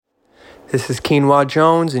This is Quinoa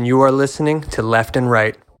Jones, and you are listening to Left and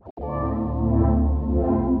Right.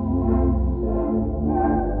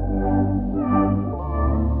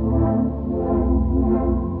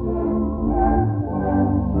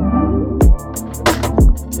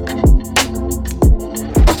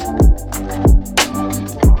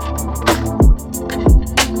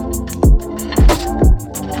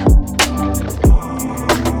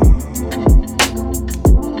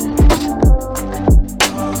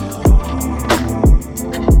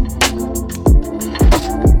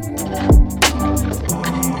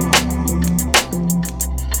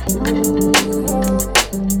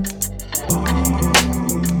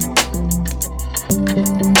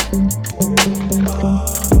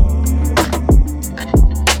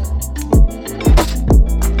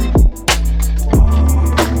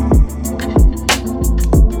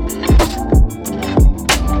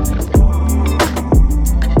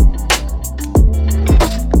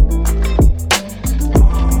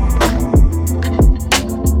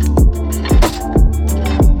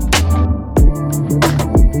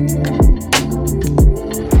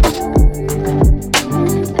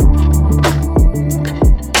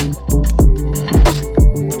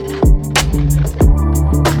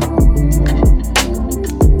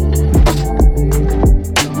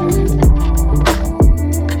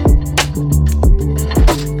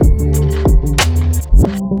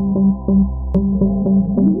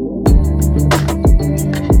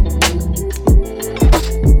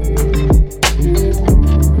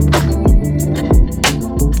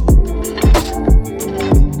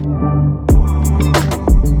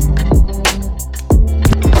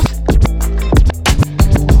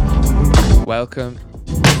 Welcome.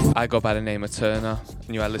 I go by the name of Turner,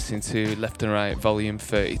 and you are listening to Left and Right Volume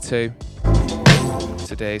 32.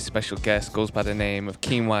 Today's special guest goes by the name of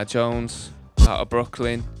Quinoa Jones, out of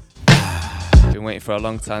Brooklyn. Been waiting for a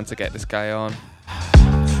long time to get this guy on.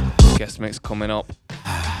 Guest mix coming up.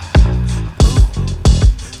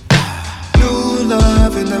 New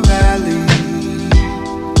love in the valley.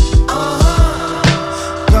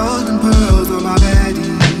 Golden pearls on my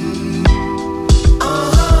baddie.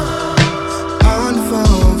 On the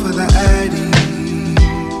phone for the addy.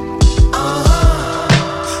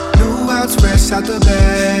 New outs fresh out the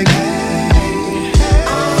bag.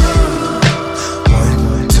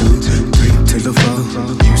 1, 2, 3 to the floor.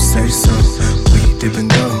 You say so. We dip and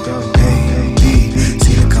go. A, B,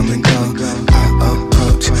 see it come and go. I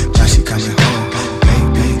approach, now she coming home.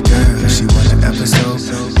 Baby girl, she want an episode.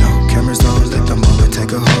 No cameras on, let the moment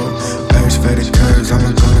take a hold. Urge faded curves,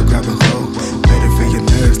 I'ma gonna grab a hold. Better for your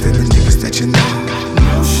nerves than the niggas that you know.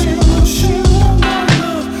 No, she want my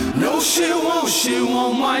love. No, she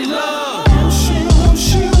want my love. No, she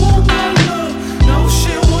want my love. No,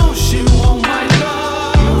 she want my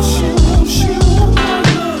love. No, she want my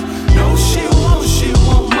love. No, she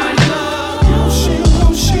want my love. No, she want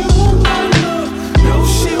my love. No,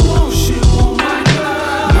 she want my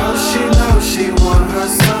love. No, she want her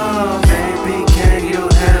some. Baby, can you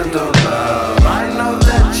handle love? I know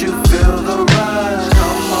that you feel the rush.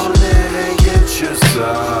 Come on in and get your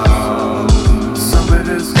some. Some of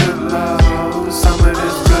this good love, some of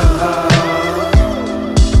this good love.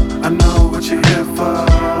 I know what you're here for.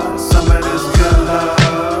 Some of this good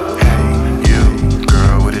love. Hey, you,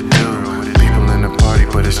 girl, what it do? People in the party,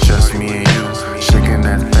 but it's just me and you. Shaking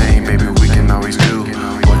that thing, baby, we can always do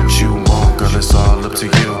what you want, girl, it's all up to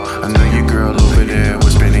you. I know your girl over there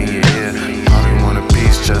whispering in your ear. Probably want a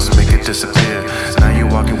piece, just make it disappear. Now you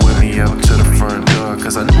walking with me up to the front door,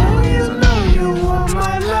 cause I know you want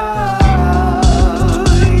my love.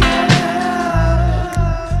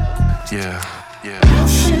 Yeah, yeah. No,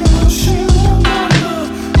 she want my love.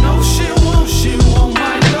 No, she want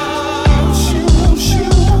my love. No, she want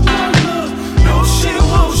my love. No, she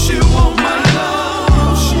want my love. No,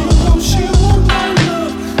 she want my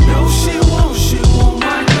love. No, she want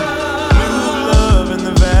my love. New love in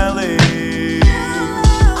the valley.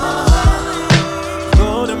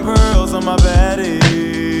 Golden pearls on my baddie.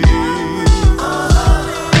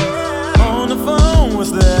 On the phone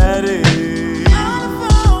was the addy.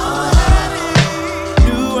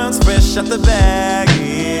 New ounce fresh out the bag.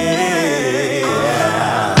 Yeah.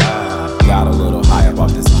 Got a little higher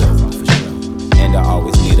off this dope for sure, and I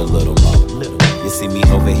always need a little more. You see me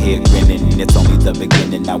over here grinning, it's only the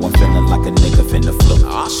beginning. Now I'm feeling like a nigga finna float.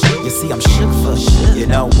 You see I'm shook for shit. You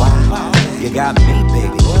know why? You got me,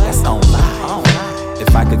 baby. That's on live.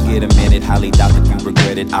 If I could get a minute, highly doubt that you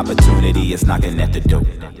regret it. Opportunity is knocking at the door.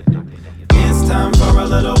 It's time for a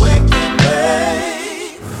little weekend,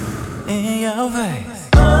 babe. In your face.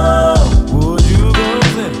 Oh, would you go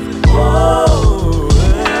say? Whoa,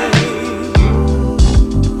 hey. Ooh.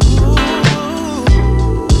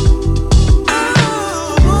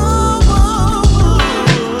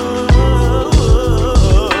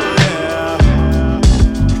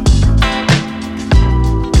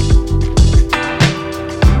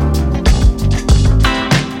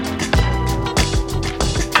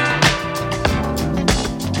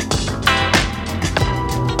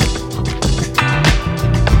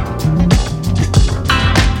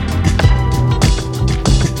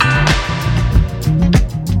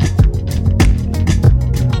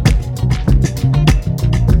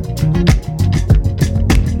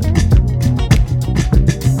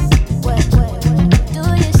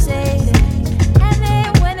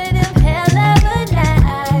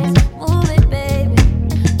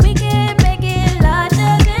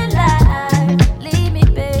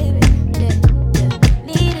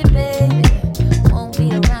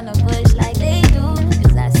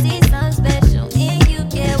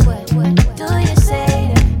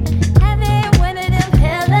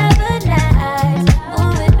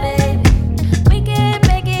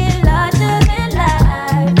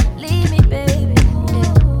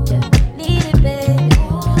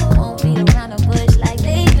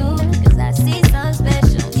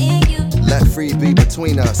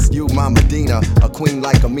 between us. You, my Medina, a queen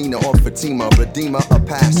like Amina or Fatima, redeemer of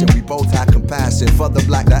passion. We both had compassion for the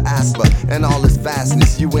black diaspora and all its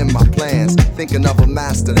vastness. You in my plans, thinking of a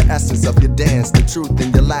master, the essence of your dance, the truth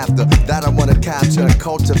in your laughter that I wanna capture and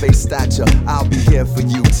cultivate stature. I'll be here for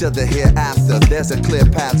you till the hereafter. There's a clear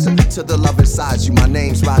path to the love inside you. My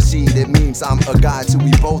name's Rashid, it means I'm a guide to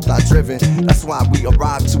we both are driven. That's why we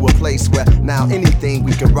arrived to a place where now anything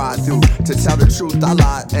we can ride through. To tell the truth, I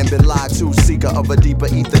lied and been lied to. Seeker of a deeper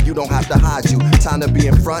ether, you don't have to hide you. Time to be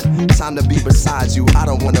in front, time to be beside you. I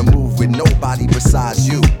don't wanna move with nobody besides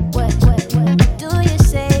you. What do you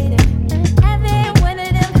say to having one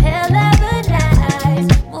of them hell of a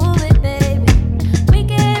nights? Move it, baby. We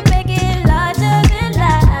can make it larger than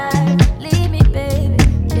life. Leave me, baby.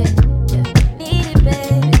 Yeah. Need it,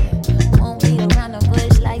 baby. Won't be around the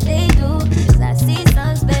bush like they do. 'Cause I see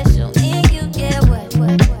something special in you. Yeah, what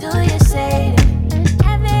do you say to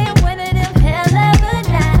having one of them hell of a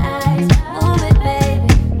nights? Move it, baby.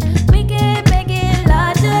 We can make it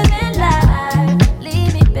larger than life.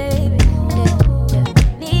 Leave me, baby. Yeah.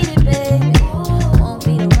 Need it, baby. Won't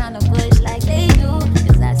be around the bush like they do.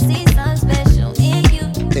 'Cause I see something special in you.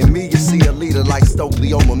 In me, you see a leader like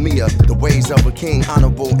Stokely or Mamiya. The ways of a king,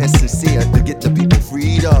 honorable and sincere, to get the people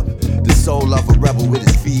freed up. The soul of a rebel with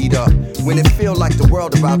his feet up. When it feel like the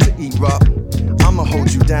world about to erupt, I'ma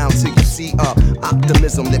hold you down till you see up.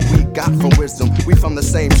 Optimism that we got from wisdom. We from the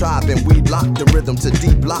same tribe and we locked the rhythm to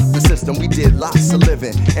de-block the system. We did lots of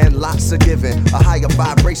living and lots of giving. A higher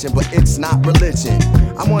vibration, but it's not religion.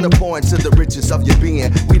 I wanna pour into the riches of your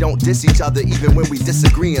being. We don't diss each other even when we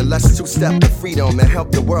disagree. And let's two-step to freedom and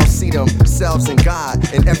help the world see themselves in God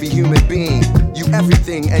and every human being. You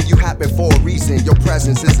everything and you happen for a reason. Your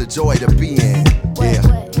presence is a joy to be in. Yeah.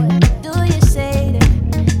 What do you say to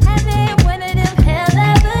having one of them hell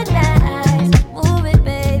of a nights? Move it,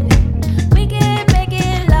 baby. We can make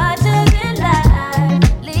it larger than life.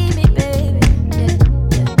 Leave me, baby.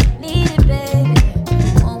 Yeah. Need it, baby.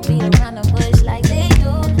 Won't be around the bush like they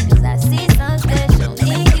do. 'Cause I see something special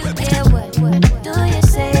in you. Yeah, what do you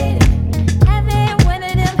say to having one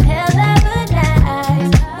of them hell of a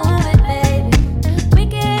nights? Move it, baby. We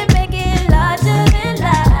can make it larger than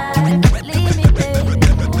life. Leave me, baby.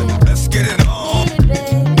 Let's get it on. Need it,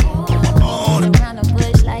 baby. Won't be around the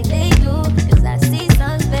bush like they do. 'Cause I see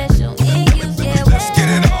something special in you. Yeah, Let's get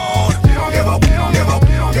it on. We don't give up, we don't give up,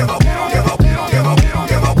 we don't give up, we don't give up, we don't give up, we don't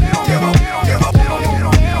give up, we don't give up, we don't give up, we don't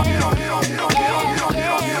give up, we don't give up, we don't give up,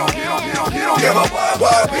 we don't give up, we don't give up, we don't give up,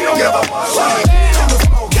 what? We don't give up, what? Get it on the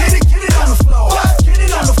floor, get it on the floor, get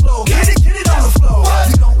it on the floor, get it on the floor.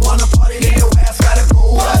 You don't wanna party, then your ass gotta go.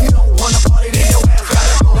 You don't wanna party, then your ass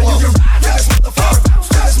gotta go. Now you can ride to this motherfucker, bounce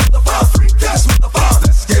to this motherfucker, freak to this motherfucker.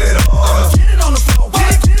 Let's get it on. Get it on the floor, get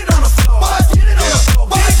it on the floor, get it on the floor,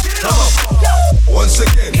 get it on the floor. Once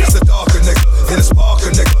again, it's the darker nigga, and it's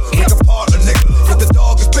Parker nigga, make a partner nigga. If the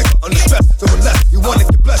dog is bigger, under stress, to the left, you wanna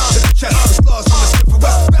get blessed to the chest. The stars from the slip for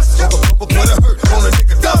west, over pump up when it hurt. On a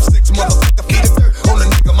nigga, dump six, motherfucker, feet of dirt. On a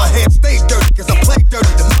nigga, my hands stay dirty, 'cause I play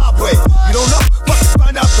dirty the mob way. You don't know, fucking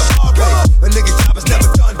find out the hard way. A nigga job is never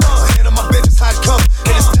done. I handle my business how it come,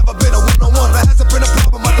 and it's never been a one-on-one. There hasn't been a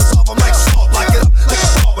problem, I dissolve them like salt. Lock it up like a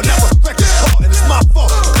ball, but now respect is caught, and it's my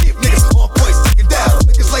fault. Keep niggas on point, taking down.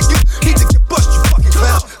 Niggas like you need to get bust, you fucking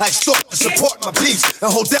clown. I extort to support my beats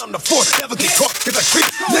and hold down the fort. Never get caught, 'cause I creep.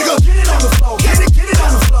 Nigga, get it on the floor, get it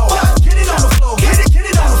on the floor, get it on the floor, get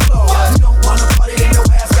it on the floor. You don't wanna party, then your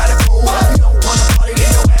ass gotta go. You don't wanna party, then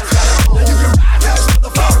your ass gotta go. Now you can ride to this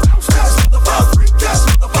motherfucker, bounce to this motherfucker, freak to this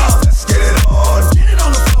motherfucker. Let's get it on. Get it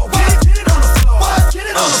on the floor, get it on the floor, get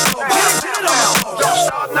it on the floor, get it on the floor.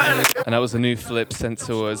 And that was a new flip sent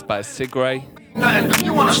to us by Sigray.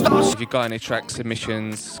 If you've got any track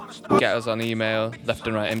submissions, get us on email,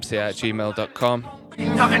 leftandrightmc@gmail.com.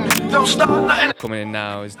 Coming in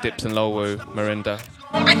now is Dips and Lowu, Marinda.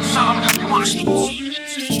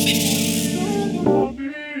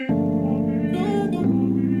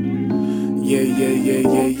 Yeah.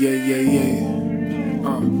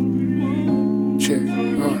 Check.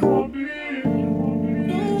 Yeah.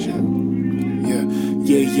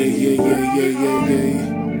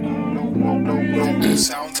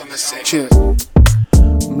 Sounds on the set. Check.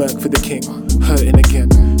 Merc for the king, hurting again.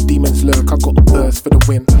 Demons lurk, I got a burst for the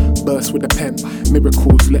win. Burst with a pen,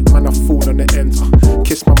 miracles, let man I fall on the ends.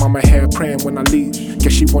 Kiss my mama hair, praying when I leave.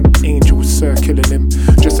 Guess she want angels circling him.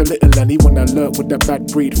 Just a little and he wanna alert with the bad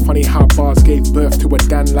breed. Funny how bars gave birth to a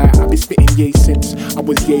Dan light. I been spitting yay since I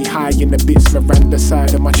was yay high in the bits. Miranda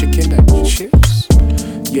side of my chicken and chips.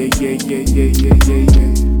 Yeah.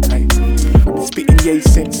 Hey. I've been spitting yay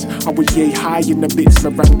since I was yay high in the bits.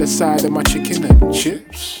 Miranda side of my chicken and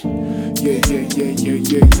chips.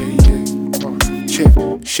 Check,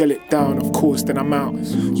 shell it down, of course, then I'm out.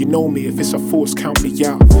 You know me, if it's a force, count me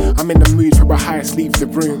out. I'm in the mood for a highest, leave the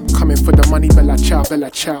room. Coming for the money, bella ciao,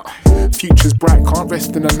 bella ciao. Future's bright, can't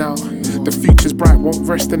rest in and out. The future's bright, won't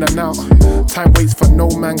rest in and out. Time waits for no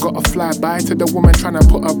man, gotta fly by to the woman trying to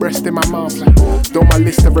put her breast in my mouth. Like, though my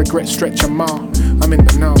list of regrets stretch a mile, I'm in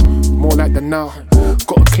the now, more like the now.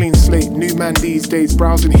 Got a clean slate, new man these days.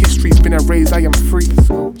 Browsing history's been erased, I am free.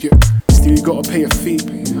 Yeah, still you gotta pay a fee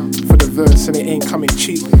for the verse and it ain't coming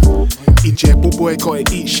cheap. Ijebu boy gotta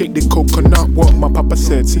eat, shake the coconut. What my papa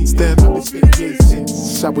said since then. I've been spitting yay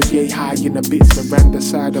since I was yay high in the bits and ran the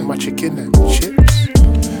side of my chicken and chips.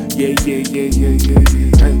 Yeah.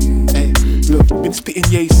 Hey. Look, been spitting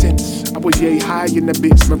yay since I was yay high in the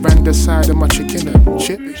bits, Miranda side of my chicken and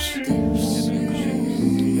chips.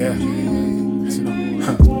 Yeah.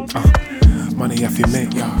 Money I feel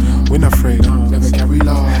make, we're not afraid, never carry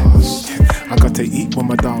loss. I got to eat when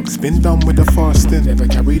my dog's been done with the fasting, never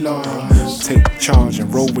carry loss. Take charge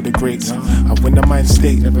and roll with the greats. I win the mind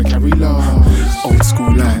state, never carry loss. Old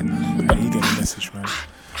school line, but you get the message, man.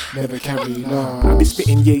 Never carry loss. I've been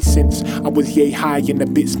spitting yay since I was yay high in the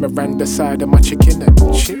bits, Miranda side of my chicken and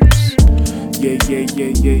chips. Yeah.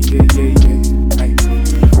 Ay.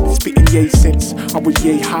 Spitting yay since I was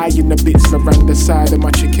yay high in the bits, Miranda side of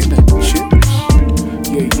my chicken and chips.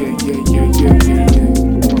 Yeah.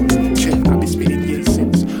 Check, I've been spitting yay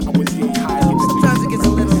since I was yay high in the bits. Sometimes it gets a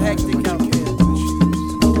little hectic out here.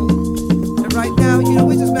 And right now,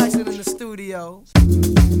 we're just maxing in the studio.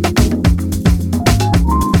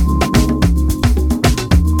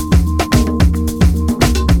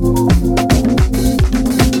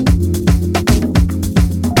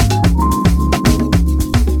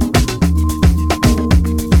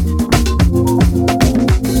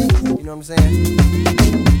 I'm saying?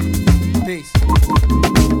 Peace.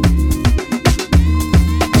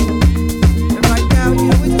 And right now,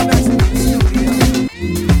 we're just maxing in the studio.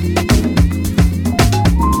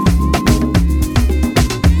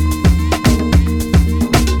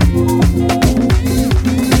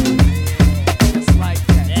 It's like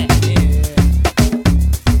that,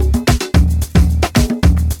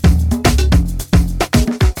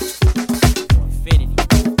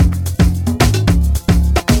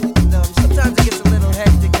 Sometimes it gets a little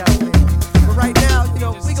hectic out there. But right now,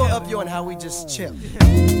 we gonna up you on how we just chill.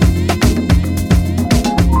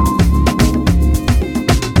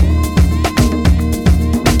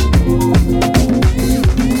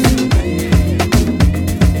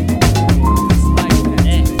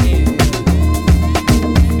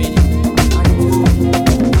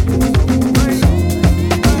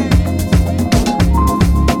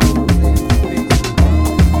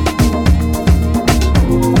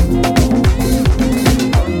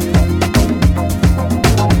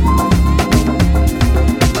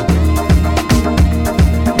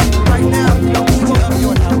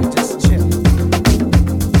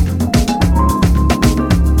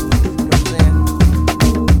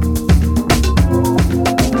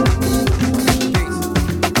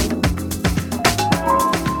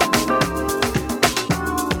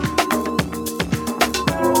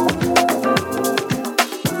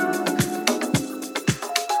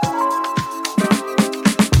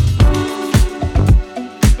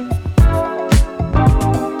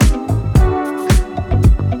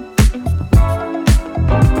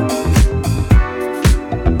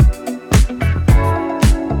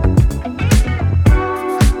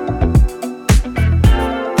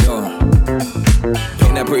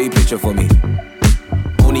 For me,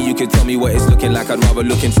 only you can tell me what it's looking like. I'd rather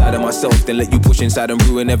look inside of myself than let you push inside and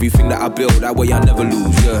ruin everything that I built. That way I never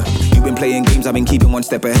lose, yeah. You've been playing games, I've been keeping one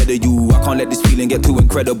step ahead of you. I can't let this feeling get too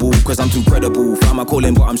incredible, cause I'm too credible. Found my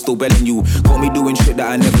calling but I'm still belling you. Got me doing shit that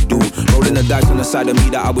I never do. Rolling the dice on the side of me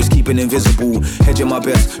that I was keeping invisible. Hedging my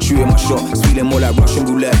best, shooting my shot. It's feeling more like Russian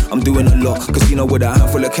roulette. I'm doing a lot, casino with a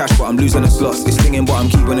handful of cash, but I'm losing the slots. It's stinging but I'm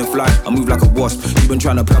keeping it fly. I move like a wasp. You've been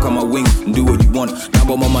trying to pluck on my wings and do what you want.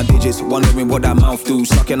 Now I'm on my digits, wondering what that mouth do.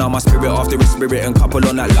 Sucking on my spirit after its spirit and couple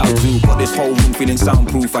on that loud too. Got this whole room feeling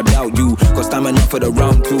soundproof, I doubt you. Got stamina for the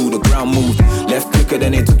round two, the ground moved. Left quicker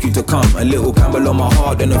than it took you to come. A little Campbell on my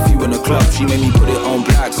heart and a few in the club. She made me put it on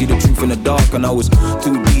black, see the truth in the dark. And I was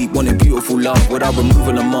too deep, wanting beautiful love. Without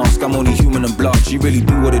removing the mask, I'm only human and blood. She really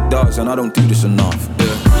do what it does and I don't do this enough,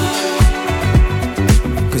 yeah.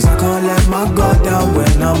 Cause I can't let my guard down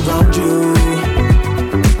when I'm around you.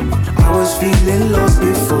 I was feeling lost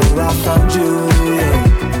before I found you,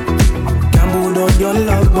 yeah. Gambled on your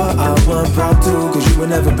love but I weren't proud to. Cause you were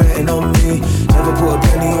never betting on me, never put a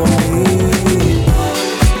penny on me.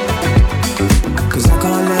 Cause I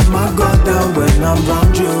can't let my guard down when I'm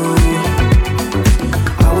around you.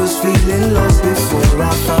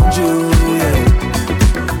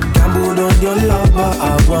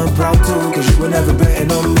 wasn't proud to, cause you were never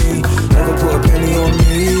betting on me, never put a penny on me.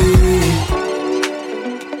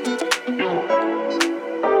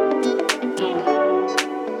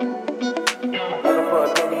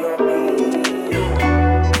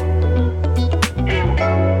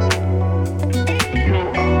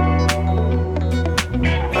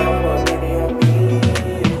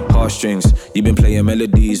 Strings. You've been playing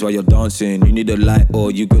melodies while you're dancing. You need a light or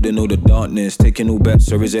you couldn't know the darkness. Taking all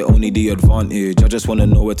bets or is it only the advantage? I just wanna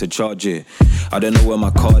know where to charge it. I don't know where my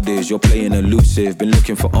card is. You're playing elusive. Been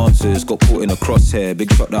looking for answers. Got caught in a crosshair.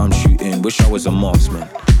 Big shot that I'm shooting. Wish I was a marksman.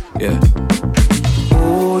 Yeah.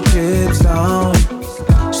 All chips down.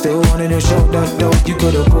 Still wanting to show that dope. You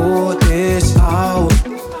could've bought this out.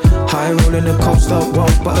 High rolling the coast up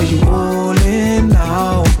rope, but are you rolling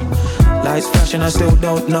now? Lights flashing, I still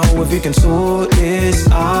don't know if you can sort this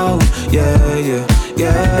out. Yeah, yeah,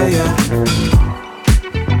 yeah, yeah.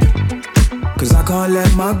 Cause I can't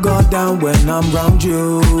let my guard down when I'm round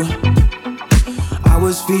you. I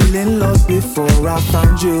was feeling lost before I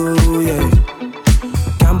found you, yeah.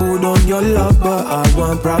 Gambled on your love, but I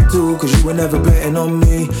wasn't proud to, cause you were never betting on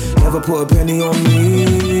me, never put a penny on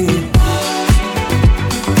me.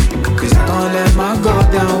 Cause I can't let my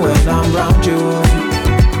guard down when I'm round you.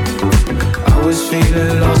 I was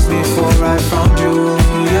feeling lost before I found you,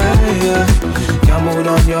 yeah, yeah. Gambled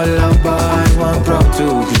on your love, but I wasn't proud to,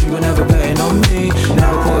 cause you were never betting on me,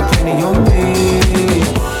 never put a penny on me.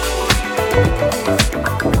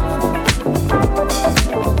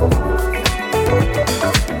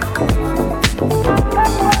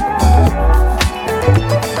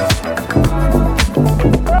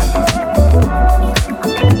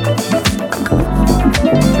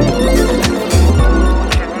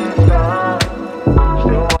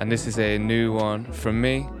 This is a new one from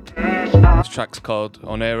me. This track's called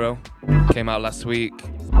Onero. Came out last week.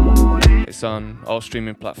 It's on all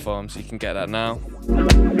streaming platforms, you can get that now.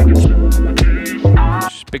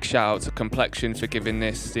 Big shout out to Complexion for giving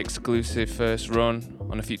this the exclusive first run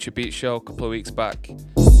on a Future Beat show a couple of weeks back.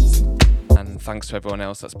 And thanks to everyone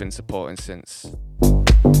else that's been supporting since.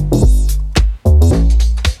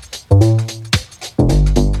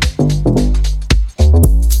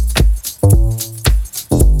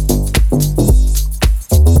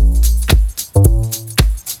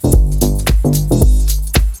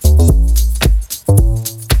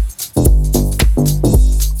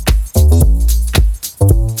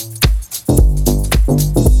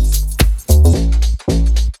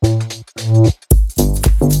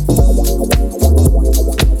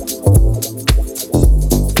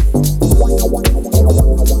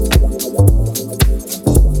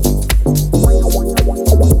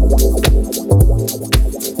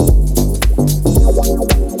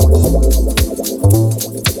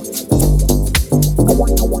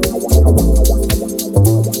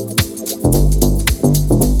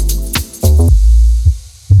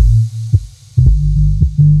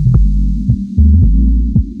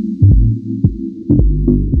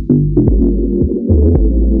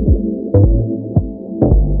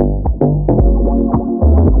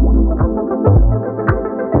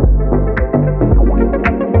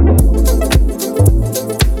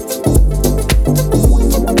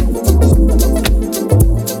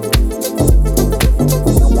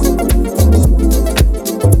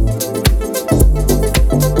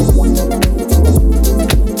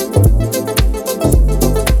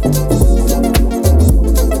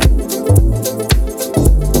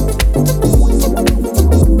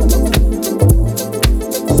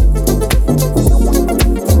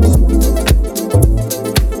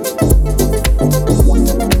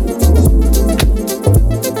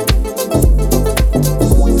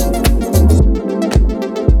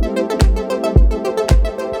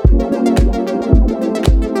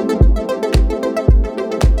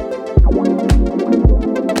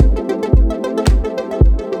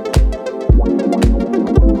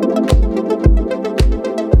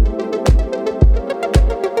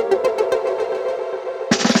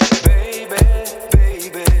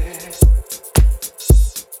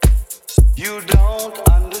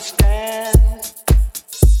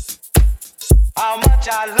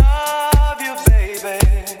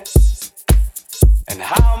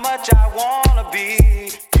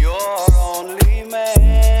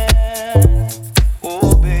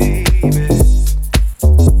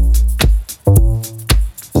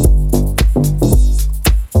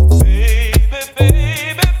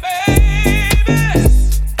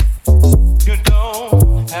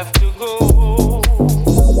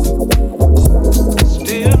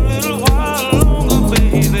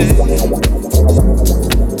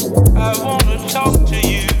 Talk to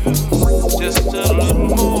you just a little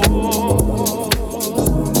more.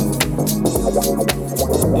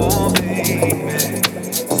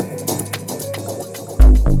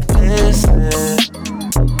 Listen,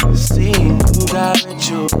 seeing you got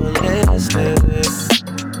ritualistic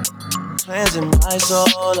plans in my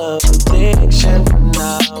soul of addiction for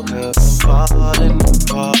now, 'cause I'm falling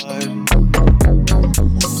apart.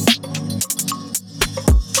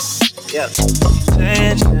 Yeah,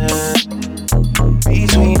 tension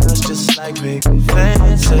between us just like big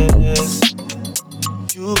fences.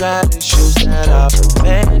 You got issues that I've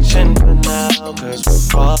been mentioned for now, 'cause we're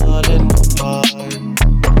falling apart.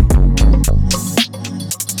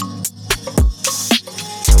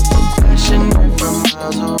 Passionate from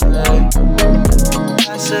miles away,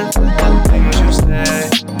 passive with the things you say.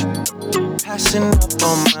 Passing up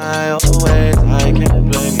on my old ways, I can't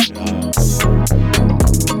blame you.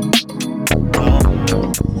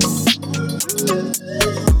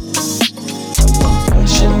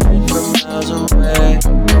 Passionate from miles away,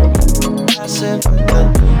 passive with the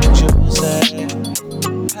things you say.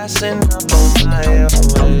 Passing up on my old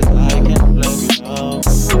ways, I can't blame you.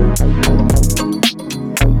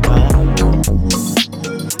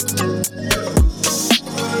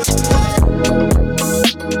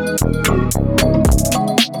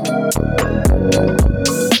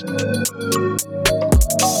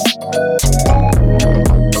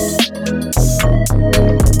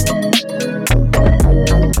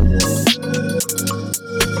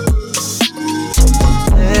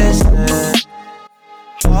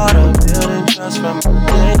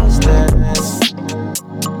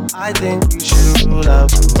 I think we should rule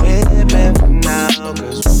out commitment for now,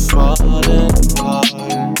 'cause we're falling apart.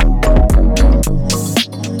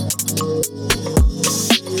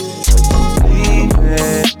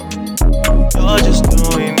 Leaving, you're just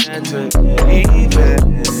doing that to get even.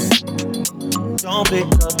 Don't pick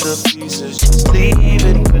up the pieces, just leave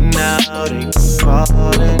it for now. They keep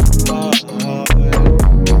falling apart.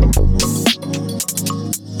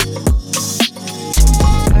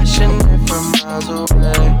 Passionate from miles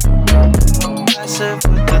away, passive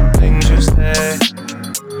with the things you say.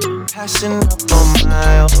 Passing up on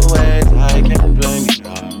my old ways, I can't blame you.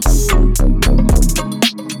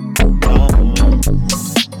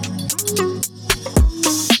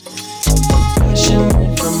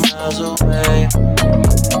 Passionate from miles away,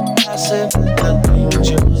 passive with the things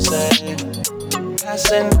you say.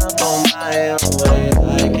 Passing up on my old ways,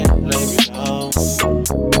 I can't blame you.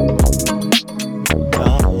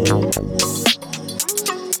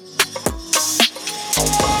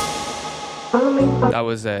 That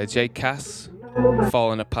was J Cass,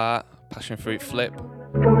 Falling Apart, Passion Fruit Flip.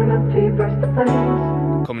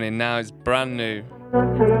 Coming in now is brand new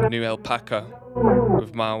Alpaca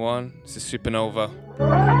with Marwan. It's a Supernova.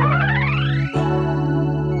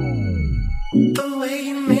 The way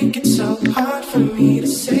you make it so hard for me to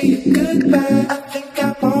say goodbye. I think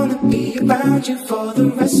I wanna be around you for the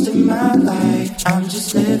rest of my life. I'm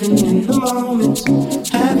just living in the moment,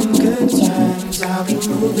 having good times. I'll be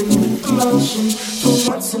moving with emotion for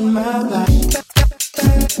once in my life.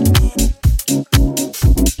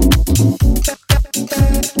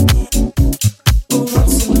 For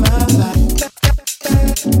once in my life.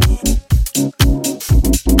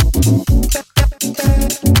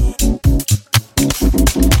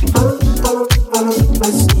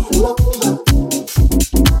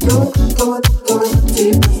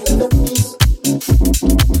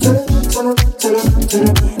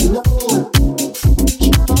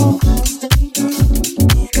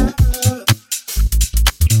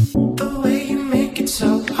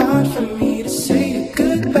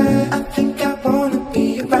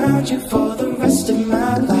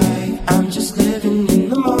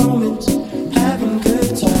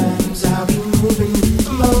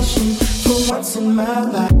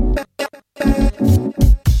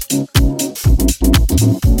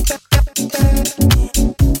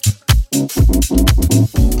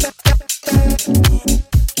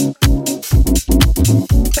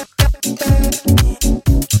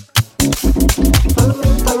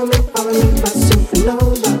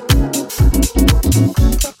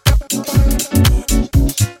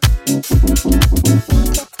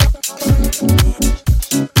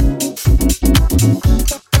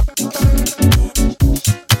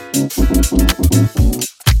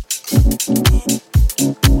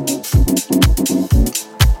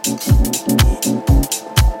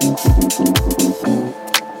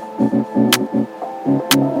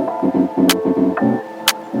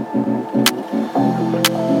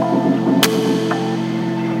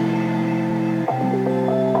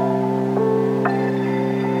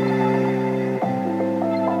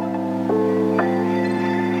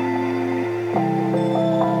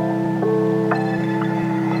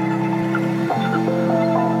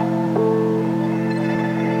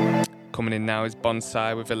 is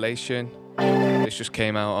Bonsai with Elation. This just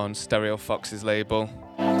came out on Stereo Fox's label.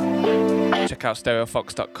 Check out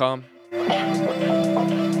stereofox.com.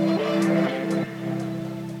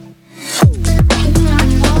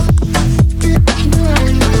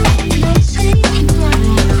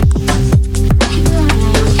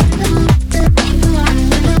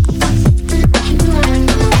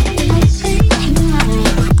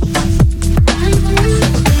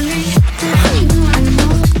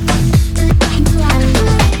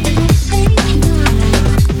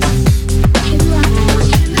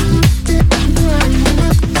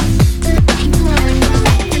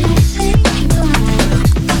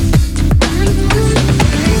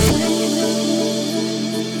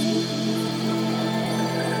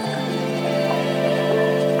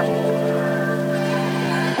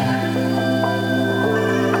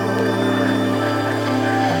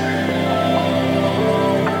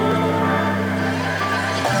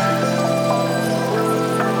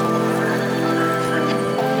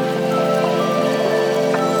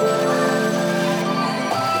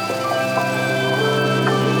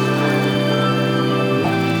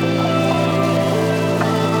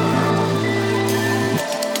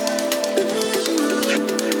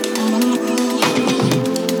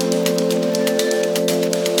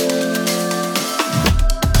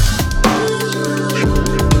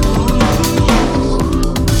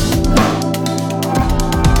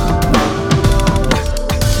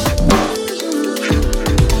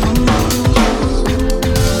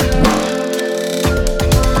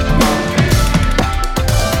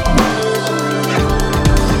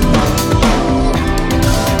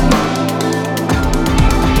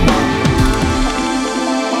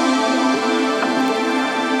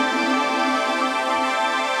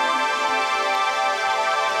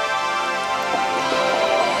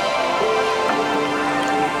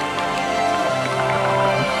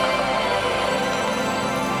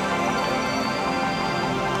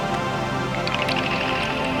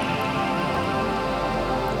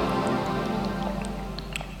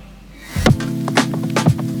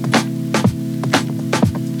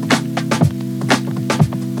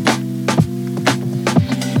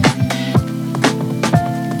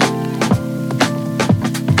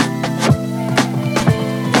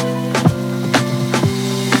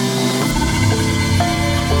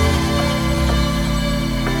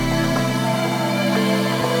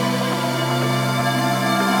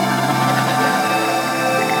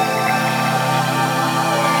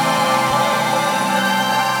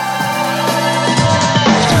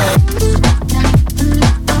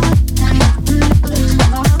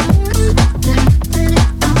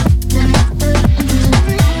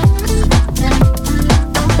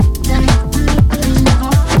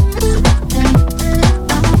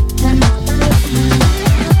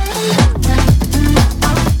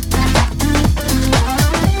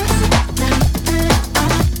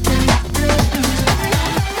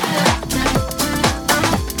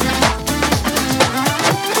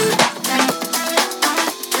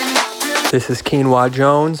 This is Quinoa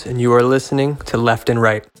Jones, and you are listening to Left and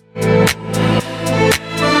Right.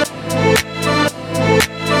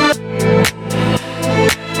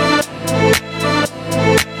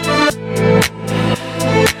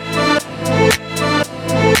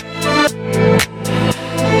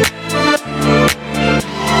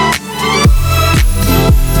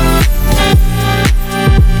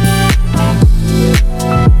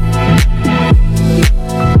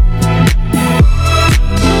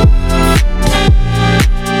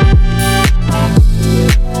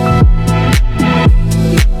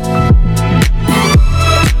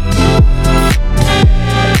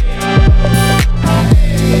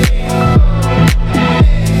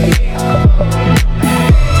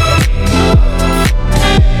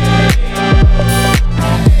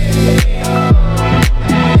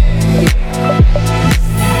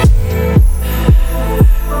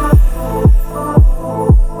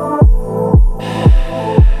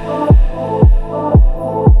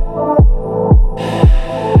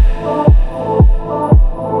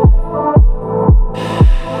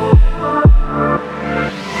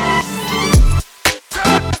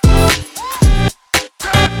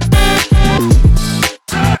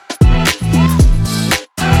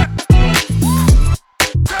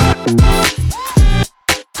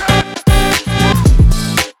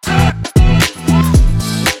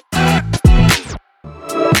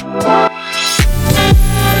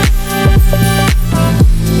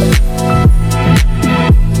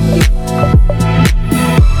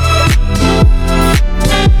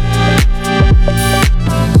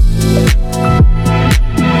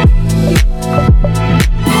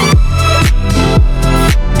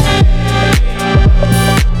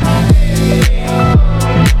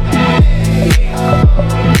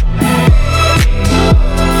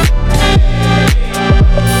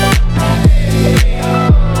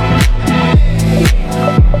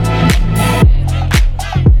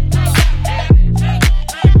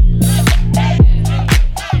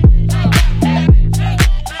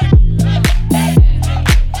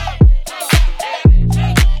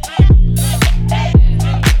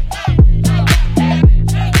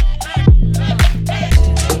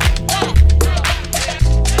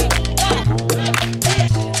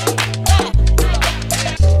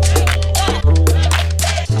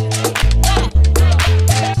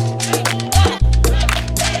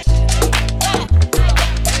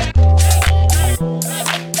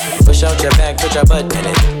 Push out your back, put your butt in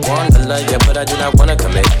it. Wanna love you, but I do not wanna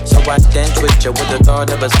commit. So I then twitch you with the thought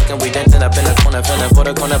of a second. We dancing up in the corner, feeling for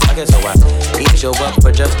the corner pocket. So I ease you up for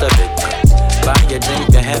just a bit. Buy your drink,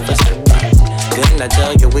 you have a sip. Didn't I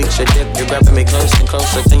tell you we should dip? You're grabbing me close and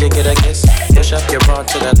closer till you get a kiss. Push up your bra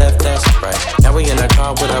to the left, that's right. Now we in a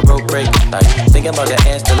car with a road brake light. Thinking about the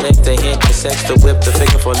ass, the leg, the hit, the sex, the whip, the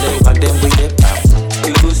figure for leg. Like then we dip out.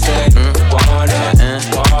 You say, want it,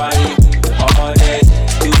 party, all day.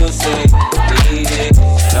 You say, need it,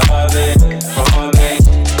 love it, from me.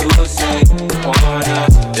 You say, want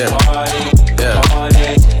it, party, all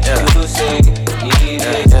day. You say, need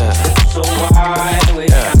it, so why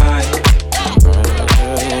waste time?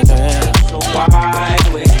 So why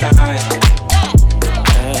waste time?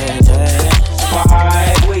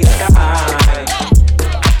 Why waste time?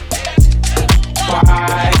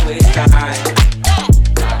 Why waste time?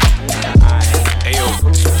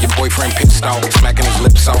 Your boyfriend pissed off, smacking his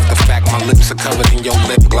lips off. The fact my lips are covered in your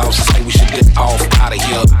lip gloss. I say we should dip off, out of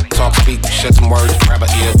here. Talk, speak, shed some words, grab a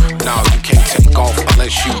ear. No, you can't take off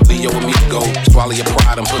unless you Leo with me go. Swallow your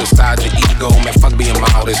pride and put aside your ego. Man, fuck being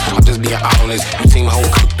modest, I'm just being honest. You seem whole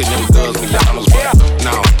cooked in them girls, McDonald's, but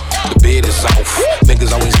no. The bid is off.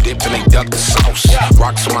 Niggas always dip and they duck the sauce.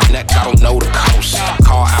 Rocks on my neck, I don't know the coast.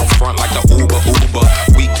 Car out front like the Uber.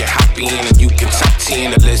 We can hop in and you can top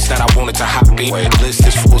 10 the list that I wanted to hop in. The list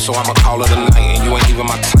is full, so I'ma call it a night. And you ain't even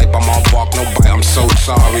my type, I'm on bark, no bite. I'm so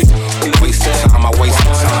sorry. Wasting time, I wasted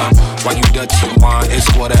time. While you dirty wine, it's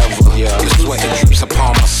whatever. The sweat it drips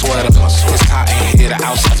upon my sweater. It's hot in here, the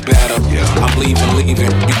outside's better. I'm leaving.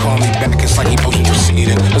 You call me back, it's like emotion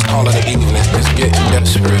proceeding. Let's call it an evening, it's getting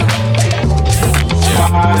desperate.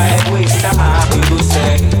 Why waste time? You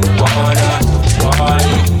say, wanna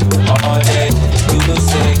party all day. You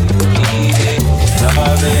say, need it,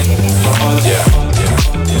 love it, all day.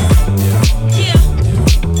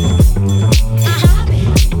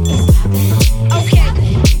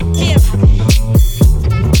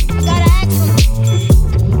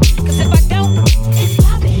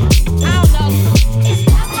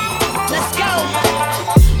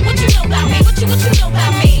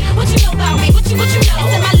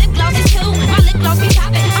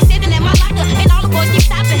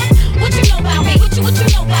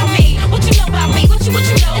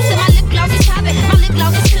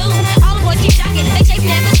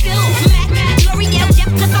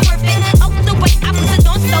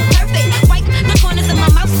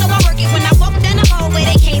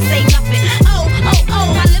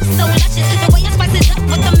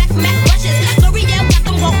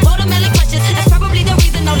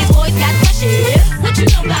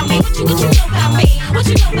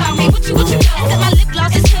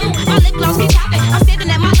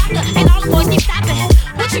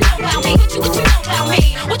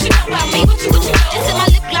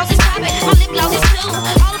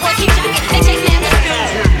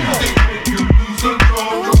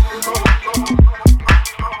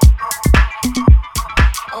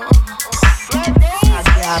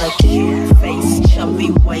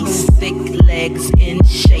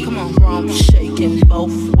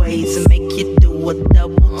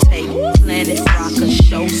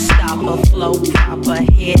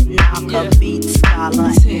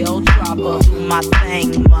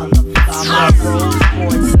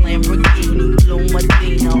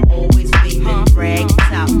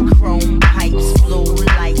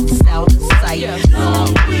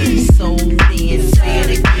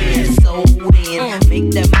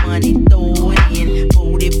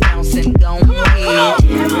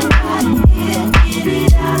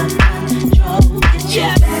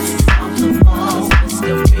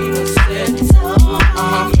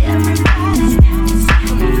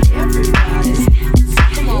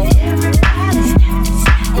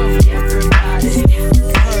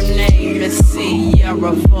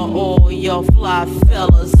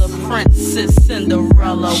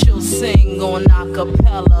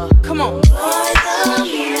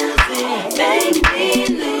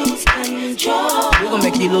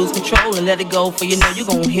 For you know you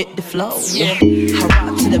gon' hit the flow. Yeah, I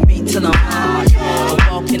rock to the beat till I'm hard. I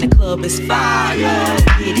walk in the club, it's fire.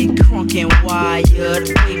 Get it crunk and wired.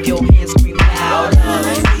 Wave your hands, scream louder.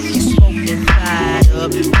 If you smoking, fired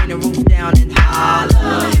up. Bring the roof down and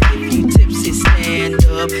holler. If you tipsy, stand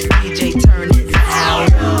up. DJ, turn it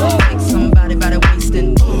louder. Take somebody by the waist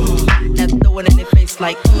and now throw it in their face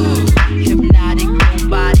like hypnotic,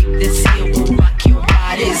 robotic. This here will rock your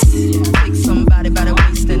bodies. Take somebody by the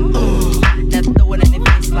waist and now throw it in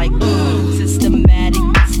their face like systematic,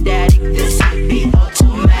 static. This here be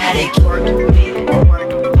automatic. Work it,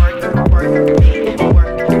 work it, work it, work it, work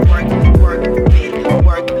it, work it, work it,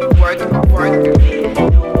 work it, work it, work it,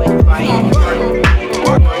 do it right.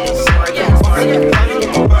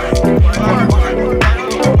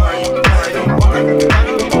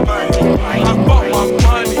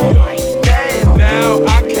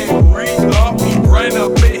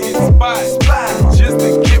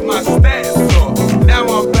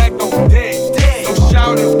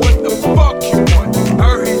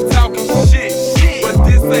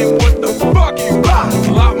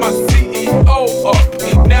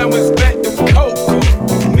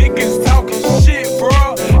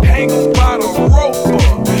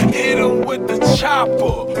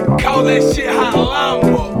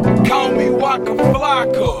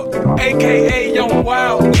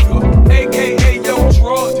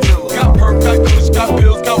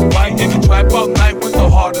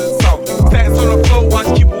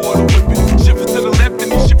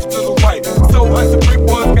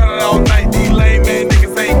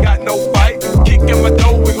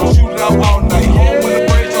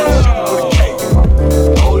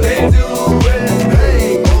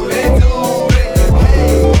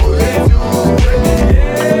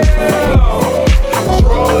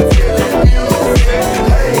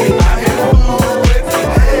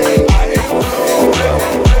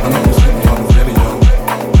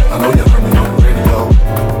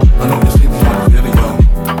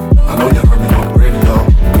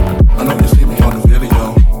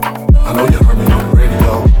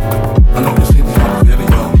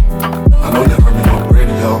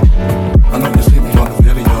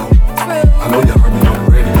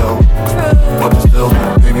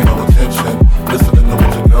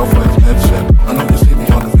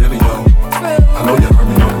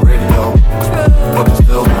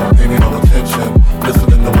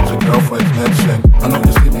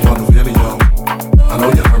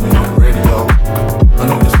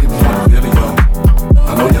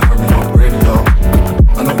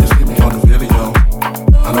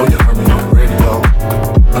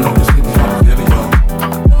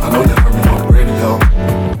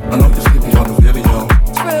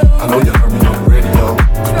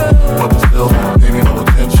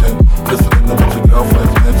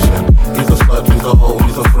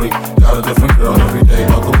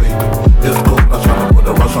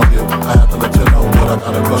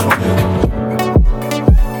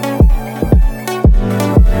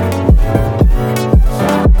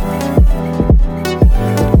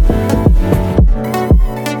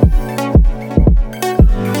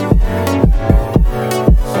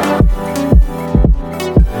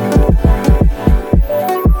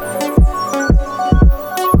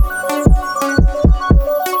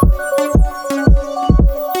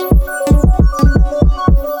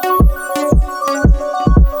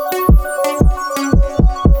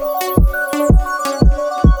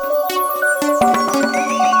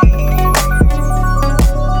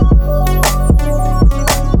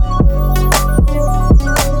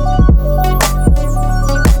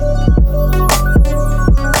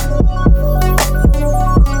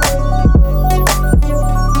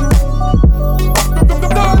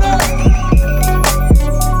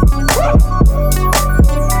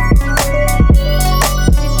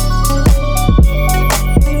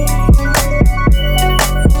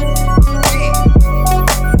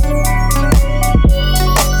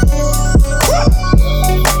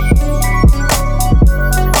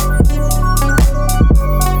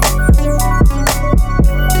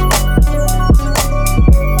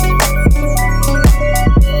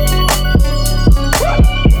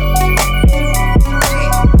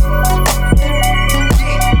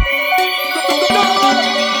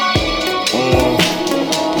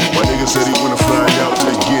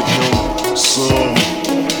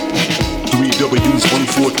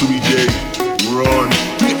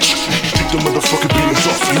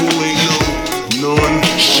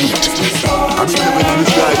 I'm living on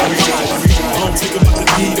this side. I don't take them out to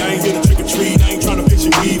eat, I ain't here to trick or treat. I ain't tryna pitch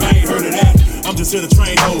and weave, I ain't heard of that. I'm just here to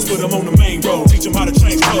train hoes, put them on the main road, teach them how to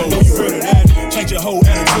change clothes. Know you heard of that? Change your whole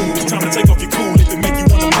attitude. It's time to take off your cool, if it make you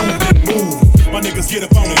wanna move, then move. My niggas get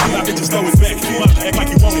up on it, I can just throw it back. You wanna act like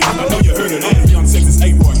you want it, I know you heard of that. Young Texas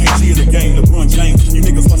A-Boy, KT of the game, LeBron James. You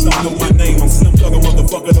niggas must not know my name. I'm Slim Thugger,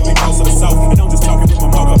 motherfucker, the big boss of the South. And I'm just talking with my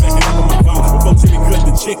mouth, I'm backing up on my mouth. Before Jimmy cut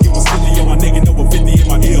the chick, it was 50 on my neck and over 50 in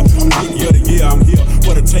my ear. I'm the rookie of the year, I'm here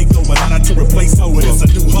for the takeover, not to replace over. It's a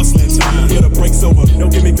new hustling time, here the break's over.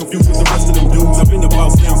 Don't get me confused with the rest of them dudes. I've been the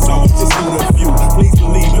boss down south, just through the few. Please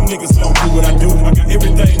believe them niggas don't do what I do. I got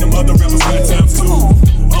everything them other rappers got times too.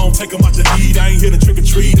 I don't take them out to eat, I ain't here to trick or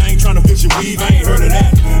treat. I ain't tryna pitch and weave, I ain't heard of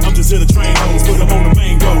that. I'm just here to train hoes, put them on the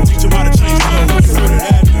main road, teach them how to change clothes. You heard of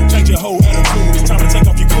that? Change your whole attitude. It's time to take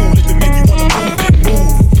off your cool, if it make you wanna move, then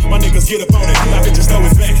move. My niggas get up on it, I can just throw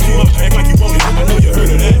it back. You wanna act like you want it, I know you heard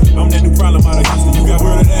of that. I'm that new problem out of Houston, you got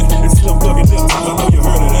word of that? It's Slim Thugger Delta, I know you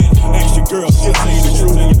heard of that. Ask your girl, she'll tell you the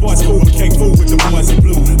truth. And your boy's cool, but can't fool with the boys in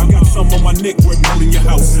blue. I got some on my neck worth more than your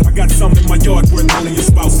house. I got some in my yard worth more than your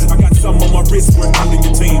spouse. I got some on my wrist worth more than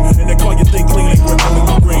your team. And they call you think clean ain't worth more than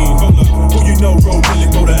your green. Hold up, who you know roll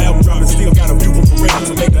really go to album drop and still got a view from Pharrell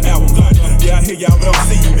to make the album cut. Yeah, I hear y'all, but I don't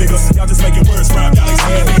see you niggas. Y'all just making words rhyme, y'all ain't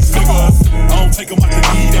saying these niggas. I don't take them out to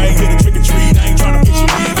eat, I ain't here to trick or treat. I ain't tryna pitch and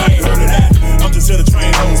weave, I ain't heard of that. I'm just here to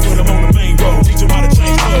train hoes, put them on the main road, teach them how to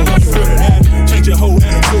change clothes. You heard of that? Change your whole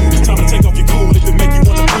attitude. It's time to take off your cool, if it make you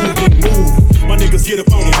wanna move, then move. My niggas get up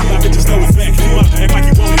on it, I can just throw it back. You wanna act like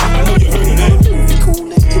you want it, I know you heard of that. If you cool,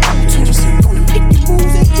 if you want to, just sit on it. If you move,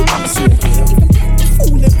 if you want to, even act a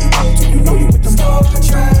fool if you want to. You know you with them all the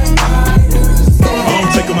train riders. I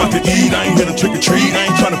don't take them out to eat, I ain't here to trick or treat. I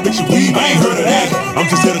ain't tryna pitch and weave, I ain't heard of that. I'm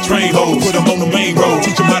just here to train hoes, put them on the main road,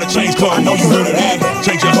 teach them how to change clothes. I know you heard of that.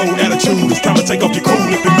 Change your whole attitude. It's time to take off your cool,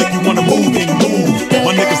 if it make you wanna move, then move.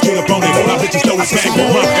 My niggas get up on it, I bitches throw it back.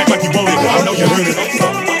 Run, act like you want it, I know you heard it.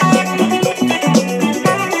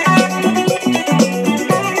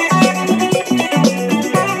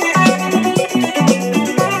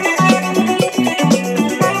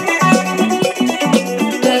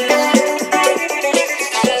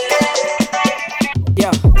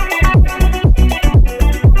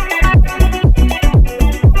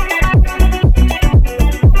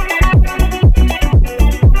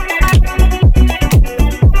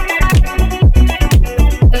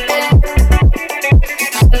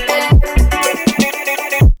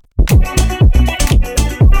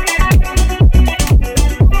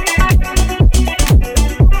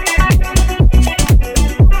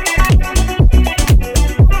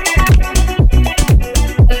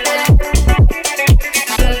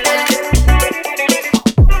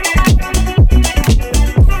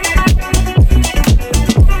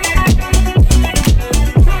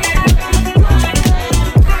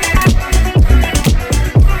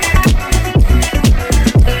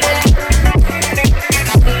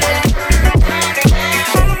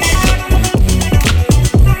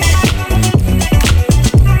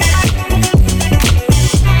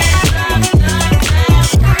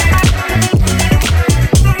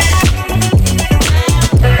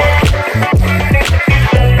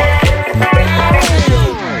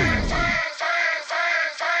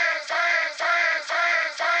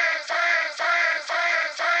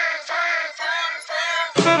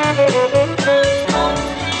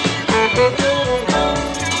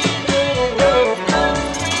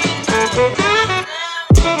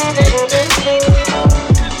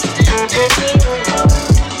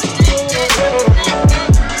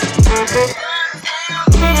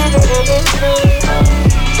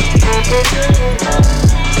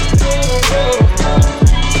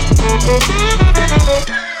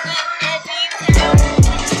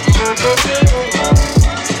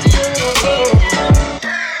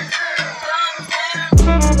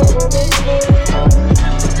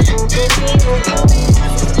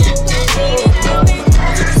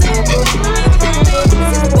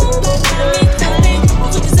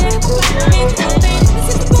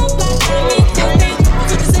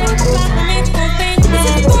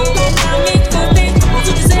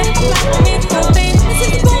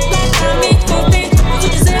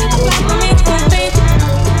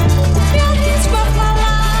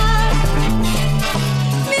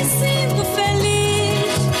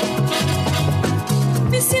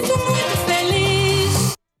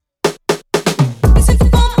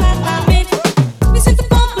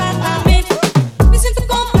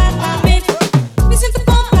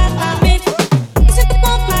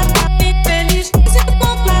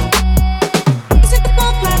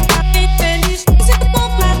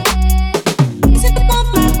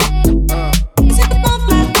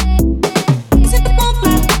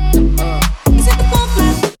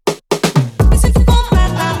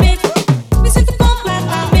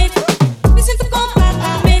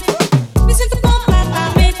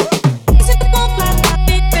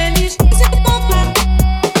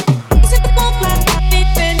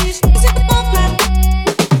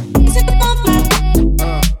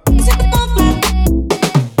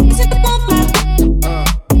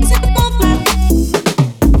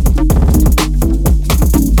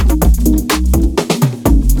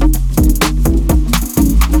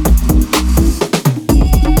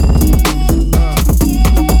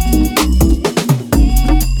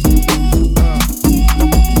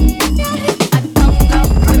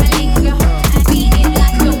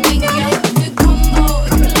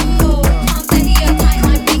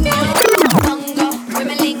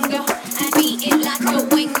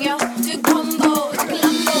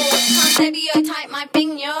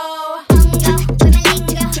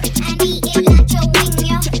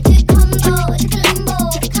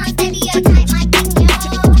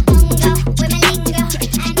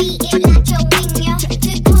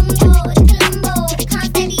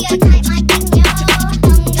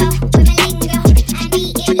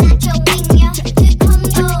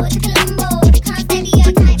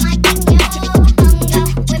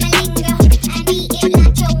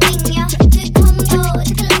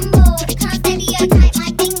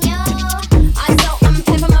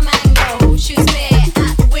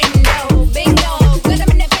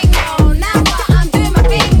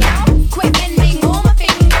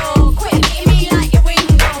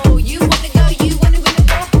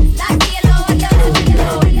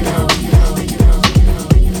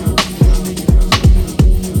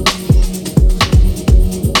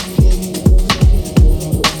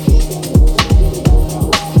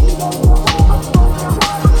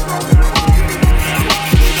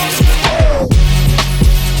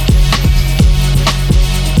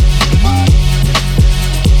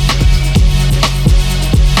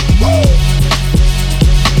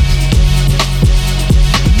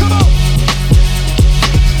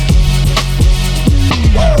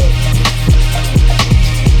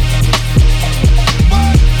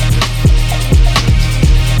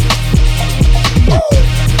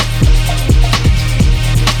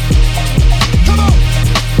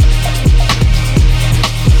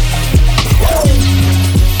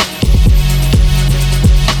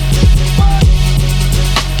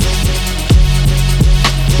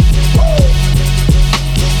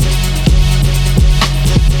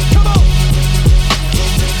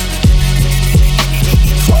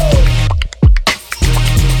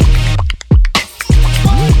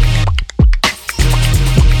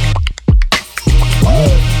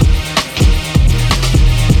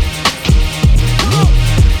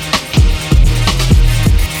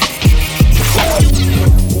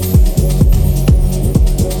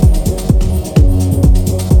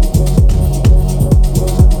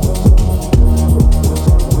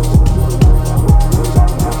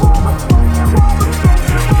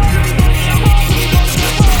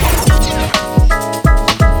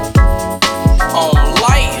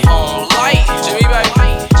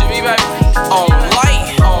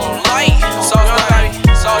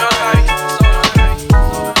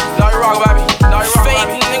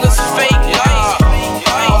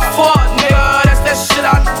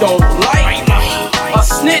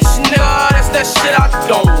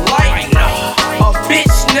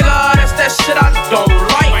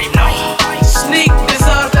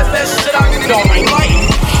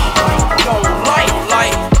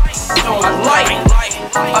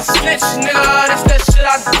 bitch, nigga, that's that shit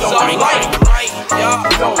I don't like. Yeah,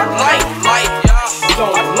 don't like, yeah,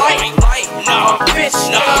 don't like. A bitch,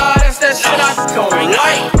 nigga, that's that shit I don't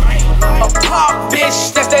like. A pop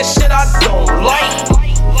bitch, that's that shit I don't like.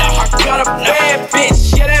 I got a bad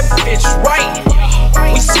bitch, yeah, that bitch right.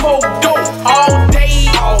 We smoke dope all day,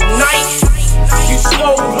 all night. You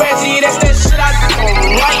smoke Reggie, that's that shit I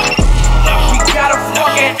don't like. We got a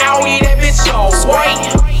fucking Audi, that bitch all white.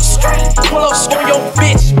 Pull up on your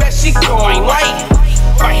bitch, bet she gon' right.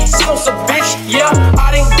 Smoke's a bitch, yeah,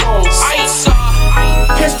 I done gon' ice.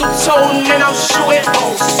 Pistol toting and I'm shooting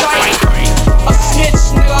on sight. A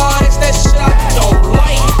snitch, nigga, that's that shit I don't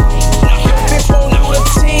like. Your bitch won't do the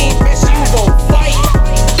team, bitch, you gon' fight.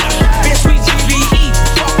 Bitch, we GBE,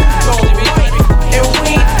 fuck, we gon' fight. And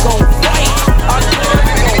we ain't gon' fight, I know we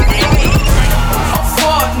gon' fight. A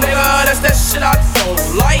fuck, nigga, that's that shit I don't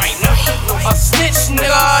like. A snitch,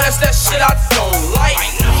 nigga, that's that shit I don't like.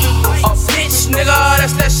 A bitch, nigga,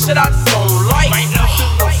 that's that shit I don't like.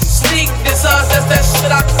 Sneak this up, that's that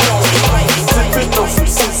shit I don't like. Dippin' on some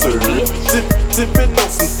scissor, dippin' on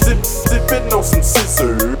some dippin' on some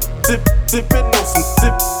scissor, dippin' on some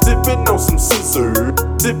dippin' on some scissor,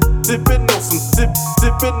 dippin' on some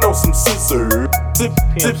dippin' on some scissor,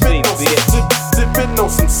 dippin' on some scissor, dippin' on some dippin' on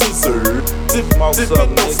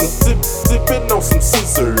some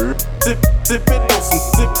scissor, dippin' on some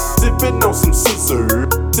dippin' on some scissor,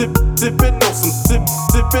 dippin' on some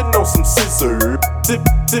dippin' on some scissor,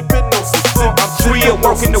 dippin' on some. I'm real,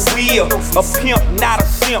 working the wheel, a pimp, not a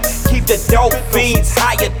simp. Keep the dope fiends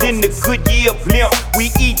higher than the Goodyear blimp. We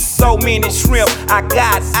eat so many shrimp, I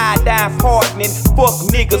got iodine hardening. Fuck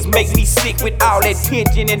niggas make me sick with all that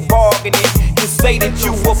tension and bargaining. You say that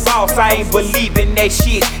you a boss, I ain't believing that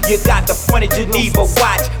shit. You got the funny Geneva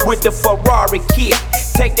watch with the Ferrari kit.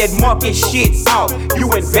 Take that monkey shit out, you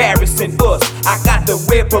embarrassing us. I got the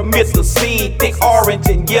red promethazine, thick orange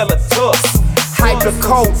and yellow tusk.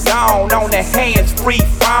 Hydrocoat down on the hands-free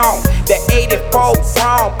phone. The 84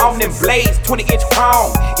 chrome on them blades, 20-inch chrome.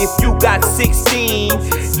 If you got 16,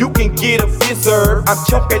 you can get a Blizzard. I'm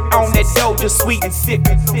choking on that Doja sweet and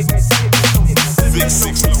sipping.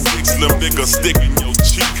 6'6", long dicks, little nigga, stick in your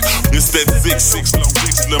cheek. It's that 6'6", long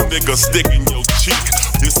dicks, little nigga, stick in your cheek.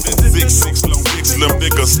 It's that 6'6", long dicks, little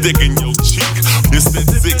nigga, stick in your cheek. It's that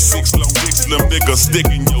 6'6", long dicks, little nigga, stick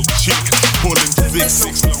in your cheek. Pulling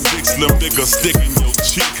 6'6", long dicks, little nigga, stick in your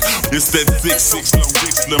cheek. It's that 6'6", long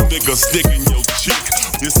dicks, little nigga, stick in your cheek.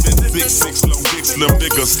 It's that 6'6", long dicks, little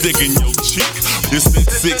nigga, stick in your cheek. It's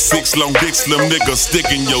that 6'6", long dicks, little nigga,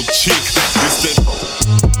 stick in your cheek. It's that.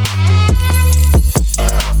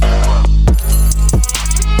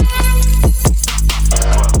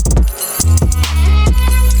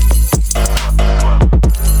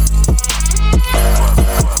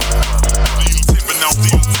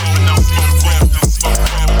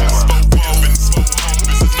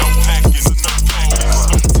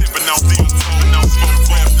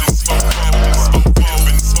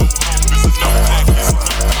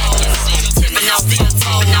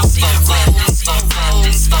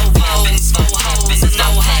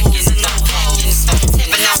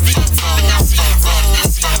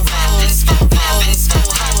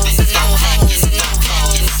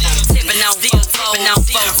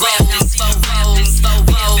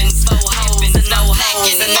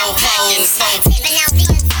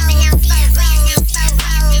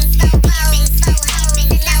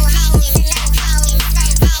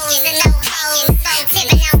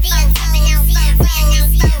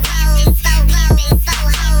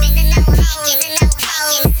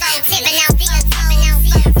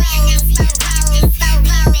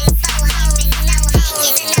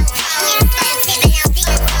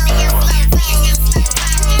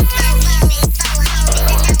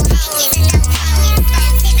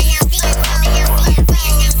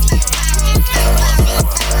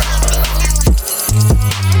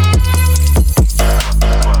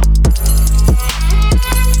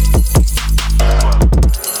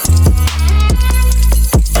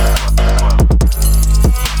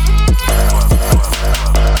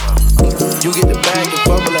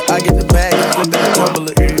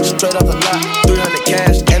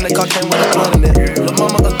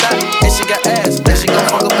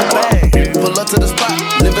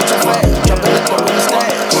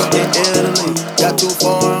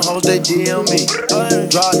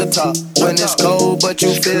 Drop the top when it's cold, but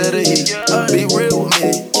you feel the heat. Be real with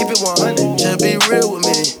me, keep it 100, just be real with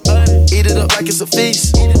me. Eat it up like it's a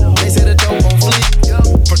feast. They say the dope on fleek.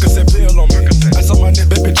 Percocet pill on me. I saw my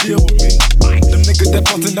nigga, baby, chill with me. Them niggas that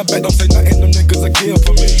bust in the back don't say nothing. Them niggas are kill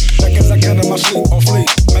for me. Back as I can in my sleep on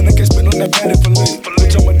fleek. Man, I can't spin on that patty for leave.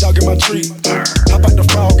 Bitch, I'm a dog in my tree. Hop out the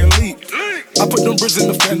frog and leave.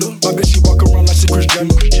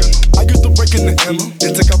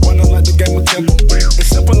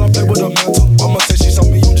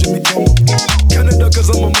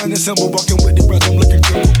 December, walking with the breath, I'm looking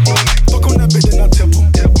crippled. Fuck on that bitch, then I temple.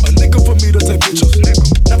 A nickel for me to take pictures.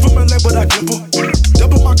 Not from LA, but I clipper.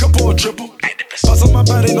 Double my cup or a triple. Boss on my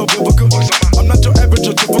body, no biblical. I'm not your average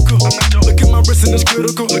or typical. Look at my wrist and it's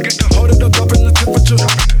critical. Hold it up, dropping the temperature.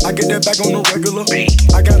 I get that back on the regular.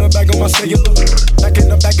 I got a bag on my cellular. Back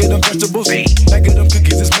in the back of them vegetables. Back of them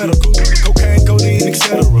cookies, it's medical. Cocaine, codeine,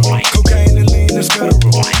 etc. Cocaine and lean is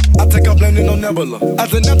federal. I take up landing on Nebula.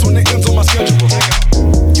 As an that's when it ends on my schedule.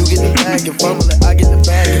 You get the bag and fumble it, I get the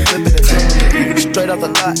bag and flip it and tumble it. Straight off the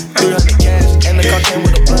lot, 300 cash, and the car came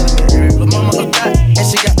with a blunt in it. But mama look that, and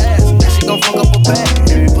she got ass, and she gon' fuck up a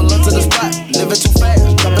bag. Pull up to the spot, living too fast,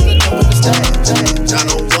 dropping the dope in the stash.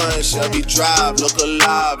 901 Shelby Drive, look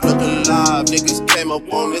alive, look alive. Niggas came up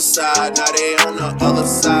on this side, now they on the other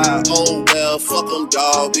side. Oh well, fuck them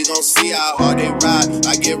dawg, we gon' see how hard they ride.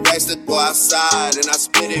 I get racks to go outside, and I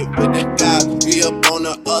spit it with the guy. We up on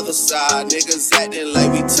the other side, niggas acting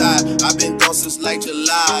like we tied. I been gone since like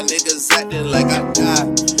July, niggas acting like I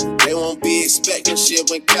died. They won't be expecting shit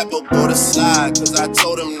when Capo go to slide. Cause I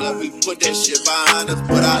told them that we put that shit behind us,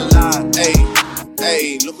 but I lied.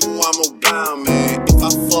 Hey, look who I'm around, man. If I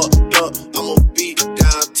fucked up, I'ma beat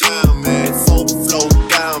downtown, man. Full flow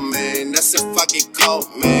down, man. That's if I get caught,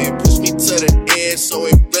 man. Push me to the edge, so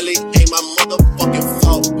it really ain't my motherfucking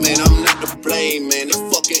fault, man. I'm not to blame, man. The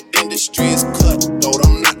fucking industry is cutthroat.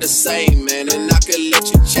 I'm not the same, man. And I could let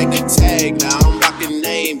you check the tag. Now I'm rocking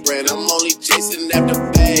name brand. I'm only chasing after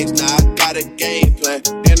bags. Now I got a game plan,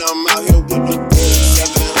 and I'm out here with the goods.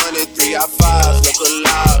 700, 3i5s, look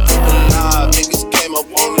alive, look alive. Niggas came up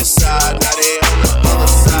on this side, now they on the other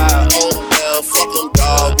side. Oh well, fuck them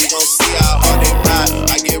dawg. We gon' see how hard they ride.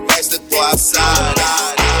 I get racks to go outside.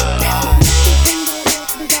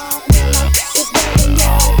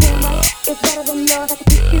 It's better than yours, I can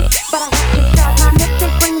teach you, but I have to start. My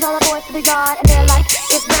mixtape brings all the boys to the yard, and they're like,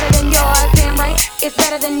 it's better than yours, damn right. It's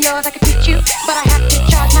better than yours, I can teach you, but I have to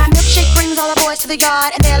charge. My milkshake brings all the boys to the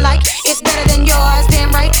yard, and they're like, it's better than yours,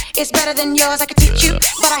 damn right. It's better than yours, I can teach you,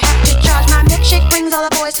 but I have to charge. My milkshake brings all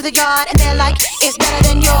the boys to the yard, and they're like, it's better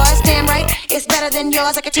than yours, damn right. It's better than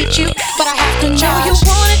yours, I can teach you, but I have to charge. You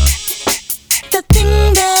want it, the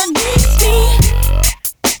thing that makes me,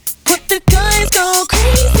 what the guys go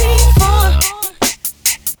crazy for.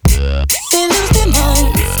 They lose their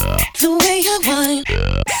minds, the way I whine.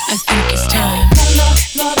 I think it's time. La la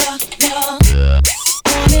la la,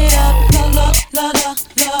 warm it up. La la la la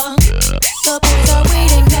la, the boys are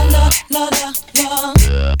waiting. La la la la la,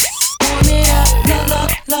 warm it up. La la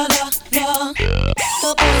la la la,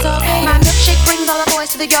 the boys are waiting. My milkshake brings all the boys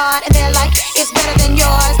to the yard, and they're like, it's better than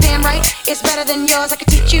yours, damn right. It's better than yours, I can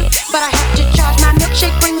teach you, but I have to charge. My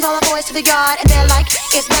milkshake brings all the boys to the yard, and they're like,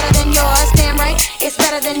 it's better than yours, damn right. It's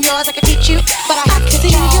better than yours, I can teach you, but I have to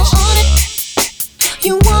see charge. You on it,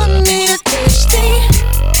 you want me to teach thee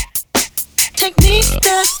techniques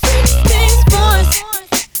that fix these boys.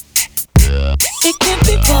 It can't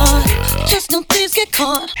be bought, just no thieves get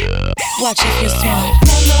caught. Watch if you're smart.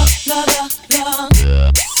 La la la la la,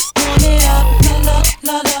 warm it up. La la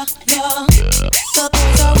la la la, the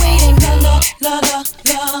boys are waiting. La la la la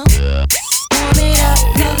la, warm it up.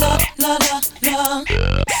 La la la la la,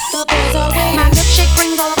 the boys are waiting. My milkshake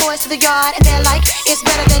brings all the boys to the yard, and they're like, it's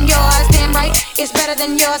better than yours, damn right. It's better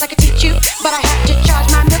than yours, I can teach you, but I have to charge.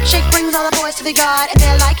 My milkshake brings all the boys to the yard, and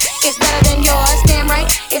they're like, it's better than yours, damn right.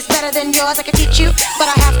 It's better than yours, I can teach you, but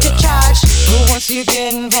I have to charge. Once you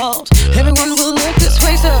get involved, everyone will look this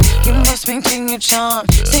way, so you must maintain your charm.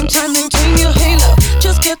 Same time, maintain your halo.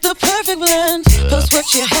 Just get the perfect blend, plus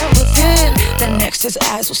what you have within. Then next his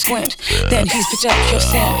eyes will squint, then he's picked up your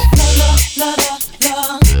scent. La la la la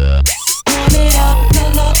la, warm it up. La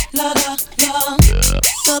la la la la,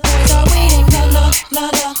 the boys are waiting. La la la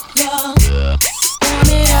la la, warm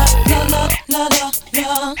it up. La la la la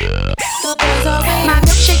la, the boys are waiting. My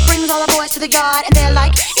milkshake brings all the boys to the yard, and they're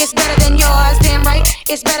like, it's better than yours, damn right.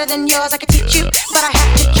 It's better than yours, I can teach you, but I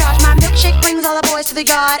have to charge. My milkshake brings all the boys to the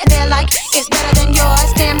yard, and they're like, it's better than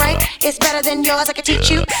yours, damn right. It's better than yours, I can teach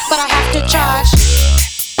you, but I have to charge.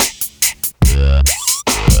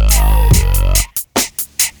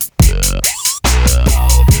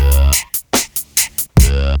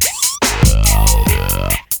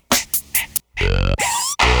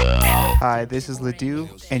 Hi, this is Ledoux,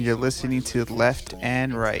 and you're listening to Left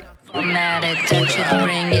and Right. Big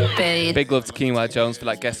love to Quinoa Jones for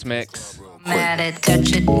that guest mix. Mad at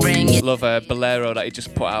touch it, bring it. Love Bolero that he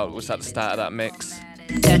just put out, was at the start of that mix.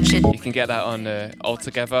 You can get that on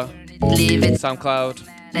Altogether, SoundCloud.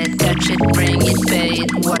 Touch it, bring it, pay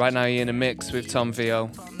it. Right now you're in a mix with Tom Vio.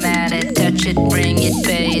 Mad at touch it, bring it,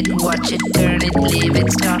 pay it. Watch it, turn it, leave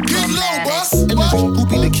it, start Who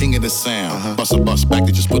be the king of the sound? Bust a bus back,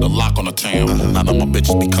 they just put a lock on the town. Now that my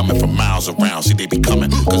bitches be coming from miles around. See, they be coming,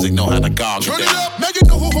 cause they know how to gog it down. Turn it up, now you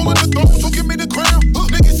know who holding the throne, so give me the crown.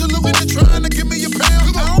 Niggas saluting and trying to give me a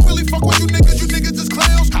pound. I don't really fuck with you niggas is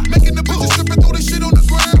clowns. Making the bitches strip and throw this shit on the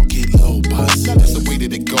ground. Get low, bus, that's the way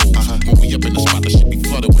that it goes. When we up in the spot, the shit be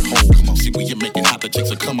flooded with holes. Come on, see when you make it hot, the chicks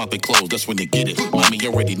will come out their clothes. That's when they get it. Mommy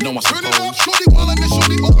already know I Turn it up, suppose. shorty wildin' and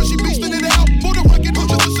shorty open, she beastin' it out. For the record, hold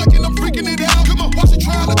just a second, I'm freaking it out. Come on, watch it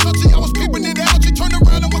trying to touch it, I was peeping it out. She turned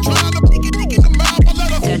around and was trying to peek it in the mouth. I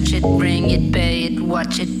let her touch it, bring it, pay it.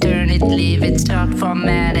 Watch it, turn it, leave it, start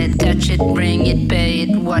formatted. Touch it, bring it, pay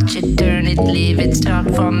it. Watch it, turn it, leave it, start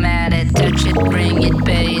formatted. Touch it, bring it,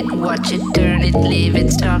 pay it. Watch it, turn it, leave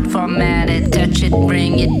it, start formatted. Touch it,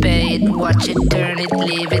 bring it, pay it. Watch it, turn it,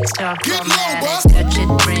 leave it, start formatted. Touch it,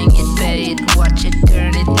 bring it, pay it. Watch it,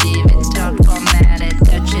 turn it, leave it, start formatted.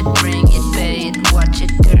 Touch it, bring it, pay it. Watch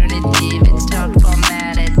it, turn it, leave it, start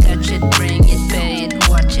formatted. Touch it, bring it, pay it.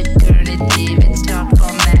 Watch it, turn it, leave it, start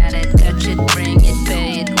formatted. Touch it, bring it,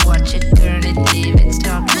 pay it. Watch it, turn it, leave it,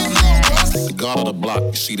 start formatted. The god of the block,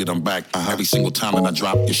 you see that I'm back. Every single time that I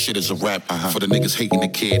drop, your shit is a rap. For the niggas hating the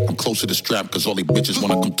kid, I'm close to the strap, cause all these bitches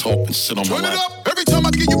wanna come talk and sit on my turn it lap. up. Every time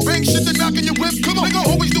I get you bang shit, they knocking your whip. Come on, nigga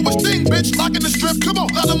always do his thing, bitch. Locking the strip. Come on,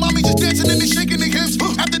 lot of mommies just dancing and they shaking their hips.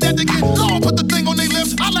 After that they get low, put the thing on their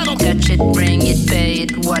lips. I let them touch it, bring it, pay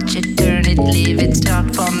it. Watch it, turn it, leave it,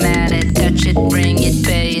 start formatted. Touch it, bring it,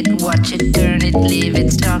 pay it. Watch it, turn it, leave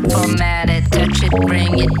it, start formatted. Touch it,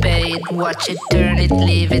 bring it, pay it. Watch it, turn it,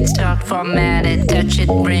 leave it, start formatted. Touch it,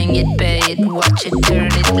 bring it, pay it. Watch it,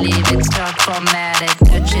 turn it, leave it, start formatted.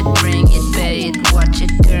 Touch it, bring it, pay it. Watch it,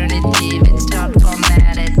 turn it, leave it, start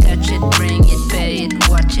formatted. Touch it, bring it, pay it.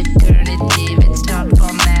 Watch it, turn it, leave it, start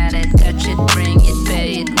formatted. Touch it, bring it,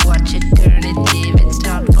 pay it. Watch it, turn it, leave it,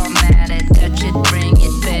 start formatted. Touch it, bring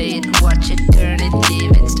it, pay it. Watch it, turn it,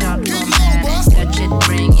 leave it, start formatted. Touch it,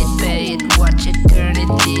 bring it, pay it. Watch it, turn it,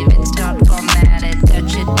 leave it, start formatted.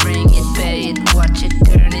 Touch it, bring it, pay it. Watch it,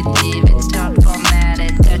 turn it, leave it, start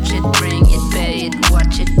formatted. Touch it, bring it, pay it.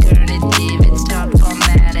 Watch it, turn it, leave it, start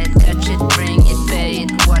formatted. Touch it, bring it, pay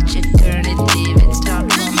it. Watch it, turn it, leave it,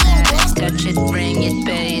 start formatted. Touch it, bring it,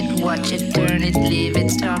 pay it. Watch it, turn it, leave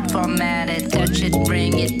it, start formatted. Touch it,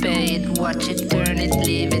 bring it, pay it. Watch it, turn it,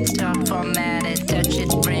 leave it, start formatted. Touch it,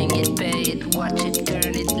 bring it, pay it. Watch it,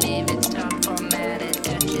 turn it, leave it, start formatted.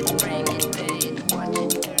 Touch it, bring it, pay it. Watch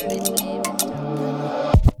it, turn it, leave it.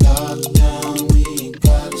 Lockdown, we ain't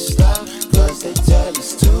gotta stop, cause they tell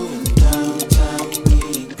us to. And downtown, we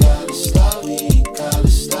ain't gotta stop, we ain't gotta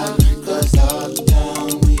stop, cause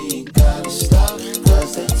lockdown, we ain't gotta stop,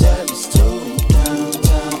 cause they tell us to. And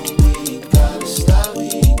downtown, we ain't gotta stop, we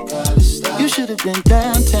ain't gotta stop. You should've been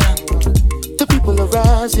downtown, the people are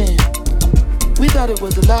rising. We thought it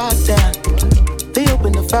was a lockdown, they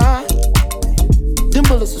opened the fire, them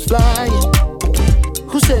bullets was flying.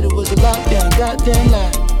 Who said it was a lockdown? Goddamn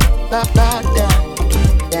lie.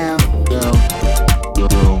 Lockdown. Down.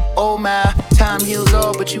 Oh my, time heals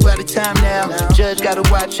all, but you out of time now. Judge gotta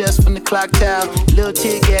watch us from the clock tower. Little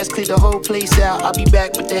tear gas cleared the whole place out. I'll be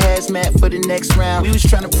back with the hazmat for the next round. We was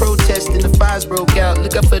trying to protest and the fires broke out.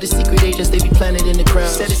 Look out for the secret agents, they be planted in the crowd.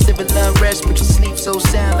 Said it's civil unrest, but you sleep so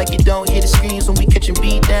sound like you don't hear the screams when we catching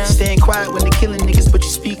beat down. Staying quiet when they killing niggas, but you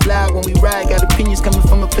speak loud when we ride. Got opinions coming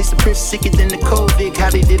from a place of privilege, sicker than the COVID. How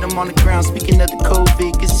they did them on the ground, speaking of the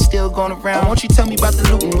COVID, is it still going around? Won't you tell me about the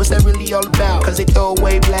looting, what's that really all about? Cause they throw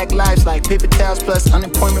away black lives like paper towels plus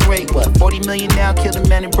unemployment rate. What, 40 million now, killed a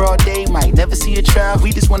man in broad day, might never see a trial.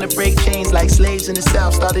 We just wanna break chains like slaves in the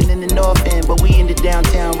south. Started in the north end, but we in the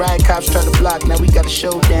downtown. Riot cops try to block, now we got a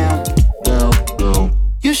showdown.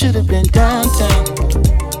 You should've been downtown,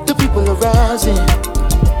 the people are rising.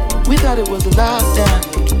 We thought it was a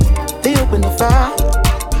lockdown, they opened the fire,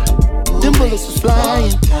 them bullets was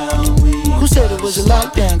flying. Who said it was a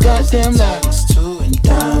lockdown? Goddamn lies. In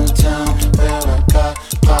downtown, where I got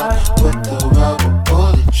caught with the rubber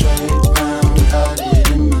bullet trade round. Got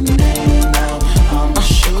it in my name now, I'm a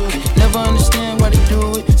shooter. Never understand why they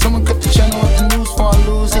do it. Someone cut the channel off the news before I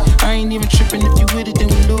lose it. I ain't even tripping, if you with it then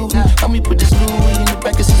we lose. Help me put this Louis in the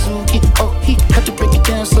back of Suzuki. Oh, he had to break it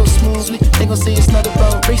down so smoothly. They gon' say it's not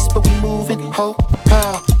about race, but we moving. Ho,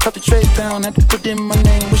 pow, cut the trade pound, had to put in my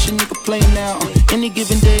name. Wish a nigga play now. Any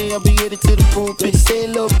given day, I'll be headed to the pulpit. Say a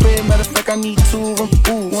little prayer, matter of fact, I need two of them.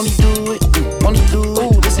 Ooh, wanna do it, wanna do it.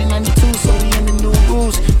 Ooh, this ain't 92, so we in the new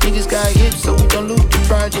rules. Niggas got hips, so we don't loot the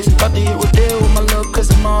projects. About to hit Rodale with my little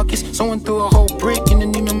cousin Marcus. Someone threw a whole brick in the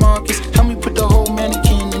Neiman Marcus. Help me put the whole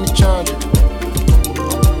mannequin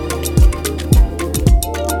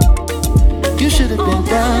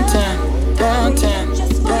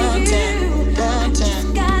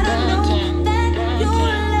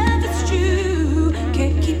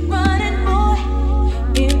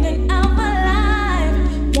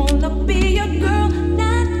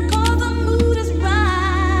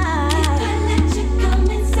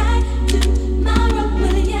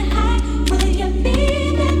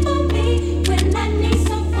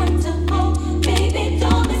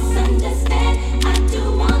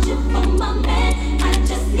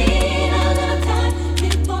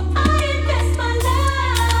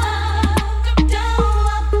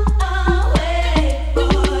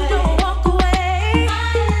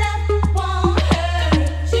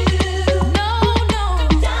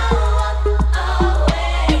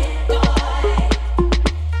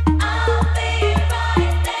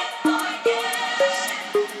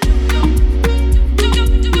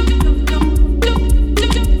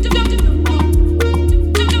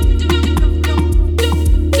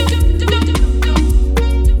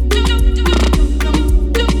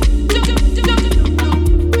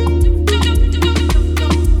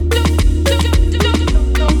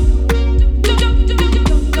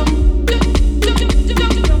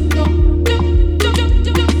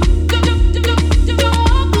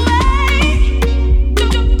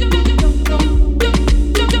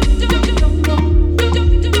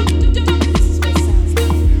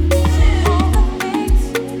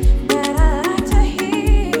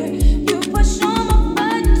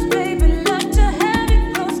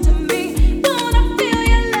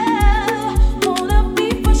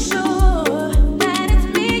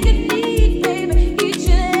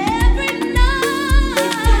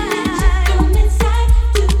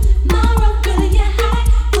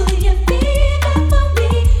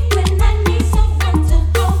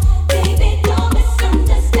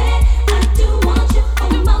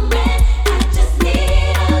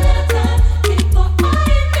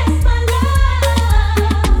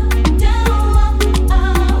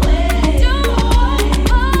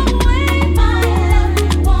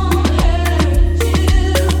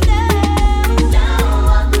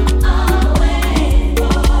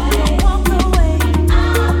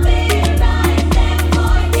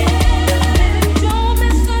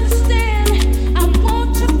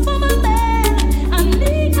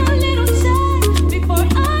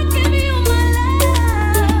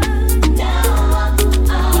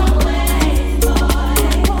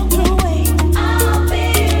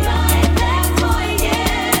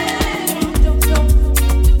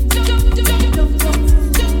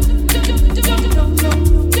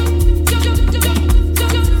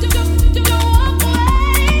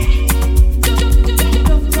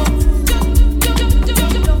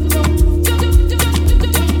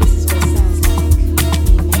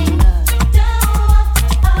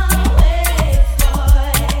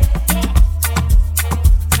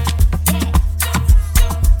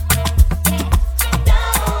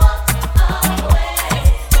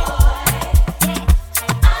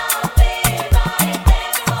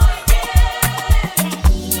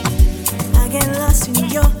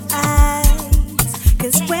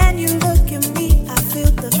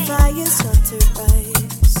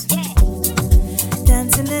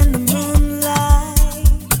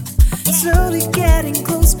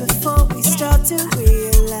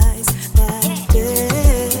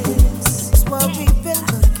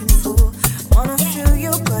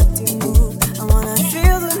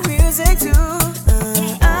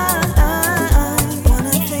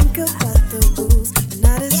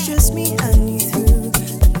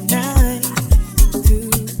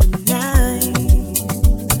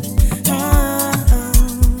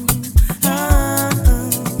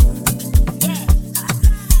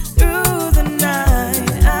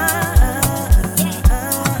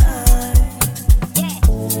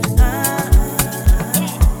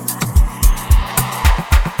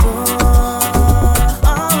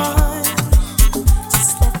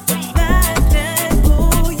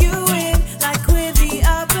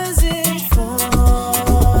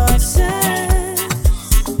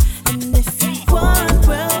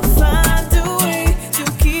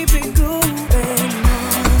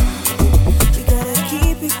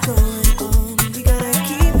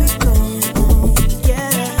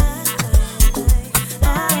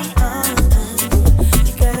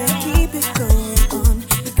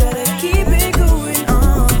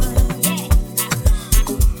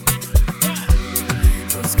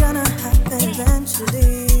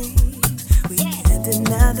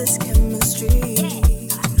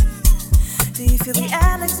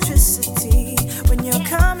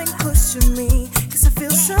morning pushing me, 'cause I feel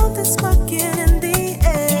something sparking in the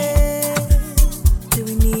air. Do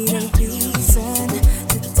we need a reason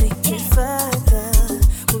to take it further?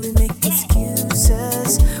 Will we make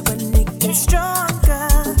excuses when it gets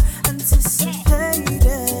stronger?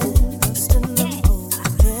 Anticipating, lost in the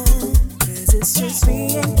moment, 'cause it's just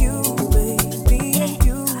me and you, baby, and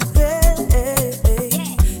you, babe.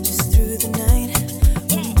 Just through the night,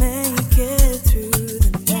 we'll make it through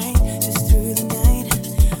the night. Just through the night,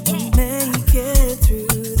 we'll make it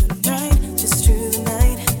through the night. Just through the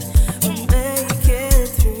night, we'll make it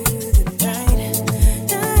through the night.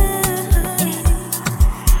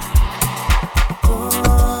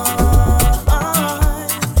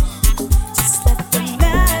 Just let the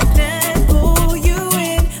magnet pull you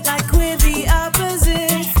in, like with the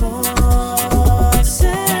opposite forces.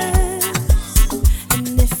 And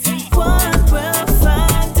if you want, we'll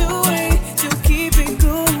find a way to keep it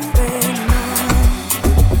going on.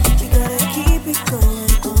 We gotta keep it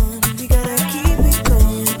going on. We gotta keep it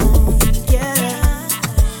going on. Yeah.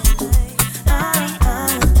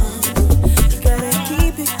 We gotta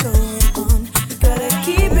keep it going on. We gotta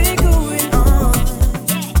keep it going on.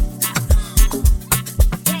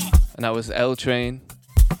 And that was L Train,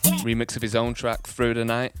 remix of his own track Through the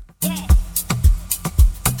Night.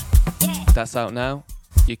 That's out now.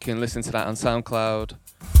 You can listen to that on SoundCloud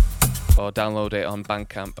or download it on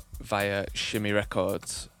Bandcamp via Shimmy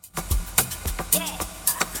Records.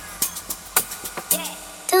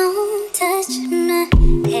 Don't touch my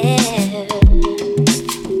hair.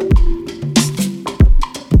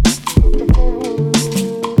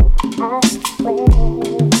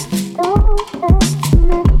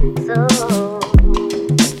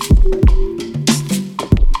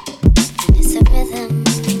 It's a rhythm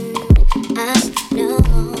I know.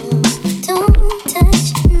 Don't touch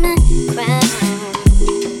my crown.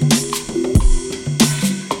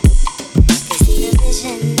 They see the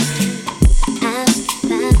vision I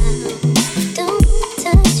found. Don't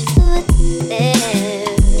touch foot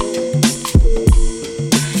there.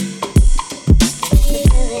 The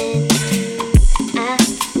feeling I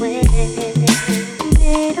wear.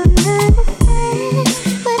 They don't understand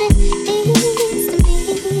what it means to me,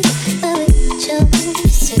 but we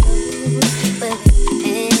chose to go where we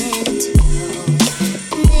meant to go.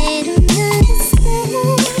 They don't understand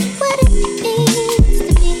what it means to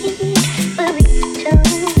me, but we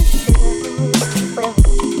chose to go where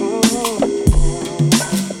we meant to go.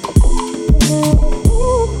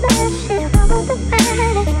 That shit on the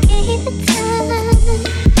bed, I gave it time,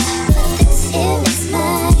 but this here is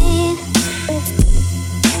mine.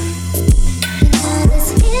 This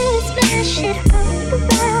is my shit from the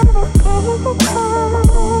ground. I gave it time.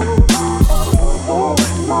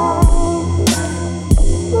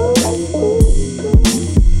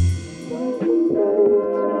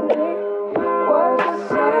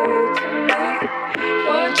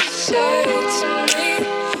 What you say to me?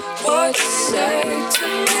 What you say to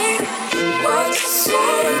me? What you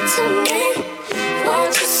say to me? What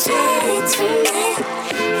you say to me?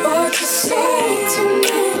 What you say to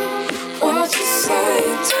me? What you say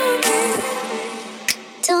to me?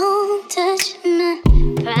 Don't touch my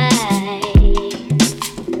pride.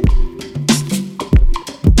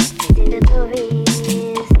 The glory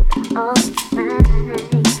is all mine.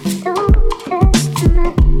 Don't touch my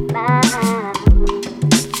mind.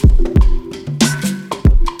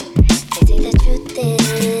 They say the truth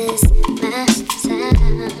is my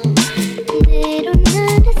sound. They don't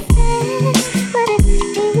understand what it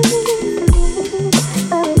means to me,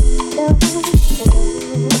 but we don't know where we stand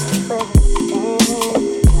now.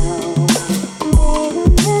 They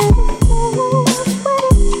don't understand what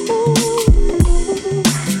it means to me,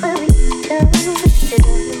 but we don't know where we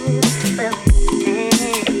stand now.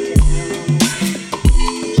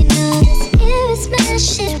 You know this here is my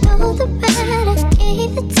shit, roll the ride, I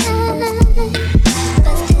gave it time,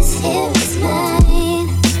 but this here is mine.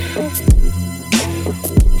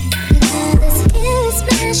 You know this here is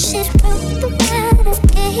my shit, roll the ride, I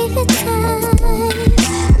gave it time,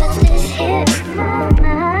 but this here is mine.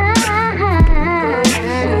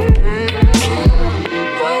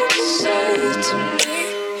 What you say to me?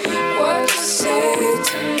 What you say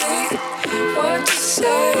to me? What you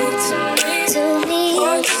say to me? To me.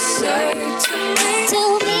 What you say to me? To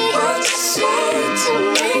me. What you say to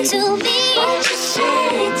me? To me. What you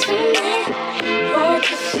say to me? What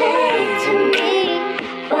you say to me?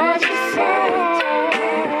 What you say to me?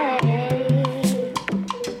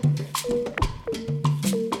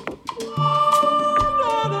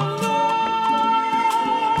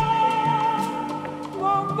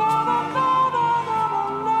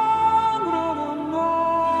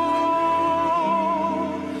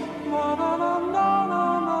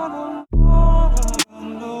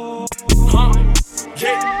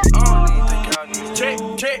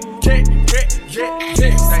 Please eat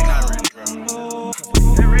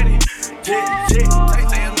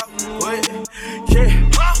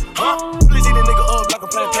a nigga up like I'm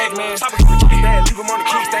playing Pac-Man. Stop it, bad, leave him on the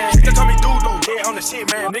kickstand. They tell me doo-doo, yeah, on the shit,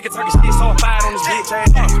 man. Nigga talking shit, so I fired on this bitch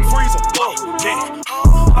ass. Freeze him, yeah.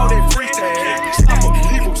 All that freestyle, stop him,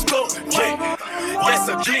 leave him stuck, yeah. That's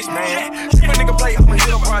a glitch, man. If a nigga play, I'ma hit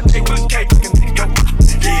him while I take with his cake, looking nigga,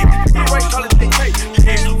 yeah. Right, call it cake,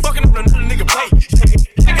 yeah. Fucking up another nigga play, yeah.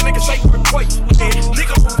 Nigga shake for a quake, yeah.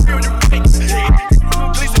 Nigga for real, you fake, yeah.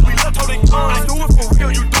 Please, if we love, told they gone. I do it for real,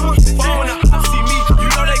 you do it. When the ops see me, you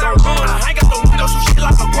know they gon' run. I ain't got no windows, shoot shit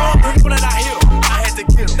like a bomb. When I hit him, I had to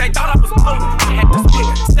get him. They thought I was cold, I had to split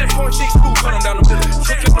him. 7.6 school, cut him down the middle.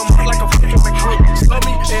 Chicken them up like a fucking McCrick. Slow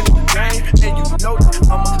me in the game, and you know that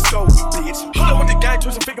I'm a soul bitch. Hold up with the gang,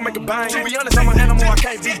 twist a figure, make a bang. To be honest, I'm an animal, I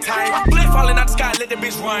can't be tamed. Blitz falling out the sky, let that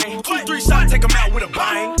bitch rain. 2, 3 shots, take him out with a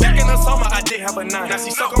bang. Back in the summer, I did have a 9. Now she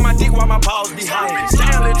suck on my dick while my balls behind.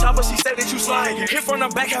 Stanley chopper, she said that you slime. Hit from the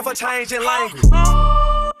back, have a change in language.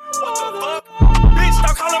 What the fuck? Bitch,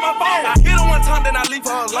 stop calling my phone. I hit her one time, then I leave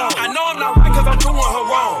her alone. I know I'm not right, cause I'm doing her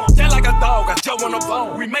wrong. Just like a dog, I just want a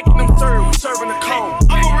bone. We making them serve, we serving the cone.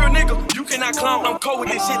 I'm a real nigga, you cannot clone. I'm cold with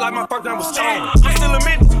this shit like my first name was Stone. I'm still a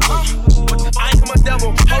minute. I am a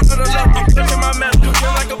devil, hold to the left. I'm clutching my mouth,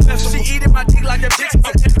 cooking like a vegetable. She eating my dick like a bitch.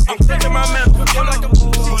 I'm clutching my mouth, cooking like a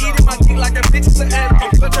vegetable. She eating my dick like a bitch is an animal.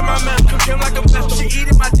 I'm clutching my mouth, cooking like a vegetable. She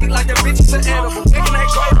eating my dick like a bitch is an animal. Making that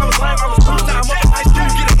grave, I was lame, I was cool. Now I'm up in high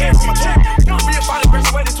school, get a hand from my tooth. Don't be a body,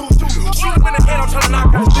 graduated to a two. Shoot him in the head, I'm trying to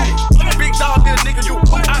knock out his dick. I'm a big dog, little nigga, you.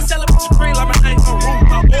 I celebrate your green like my name on room.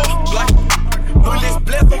 I'm all black. On this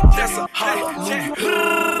bleffer, that's a hallelujah.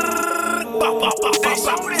 Bop, bop, bop, bop,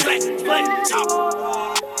 bop, flat, top.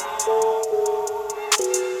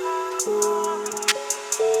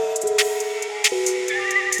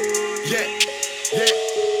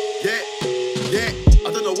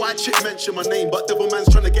 I don't know why chick mention my name, but devil man's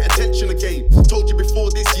trying to get attention again. Told you before,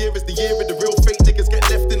 this year is the year of the real fake niggas get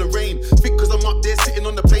left in the rain. Think cause I'm up there sitting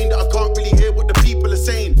on the plane that I can't really hear what the people are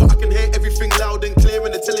saying, but I can hear everything loud and clear,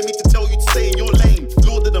 and they're telling me to tell you to stay in your lane.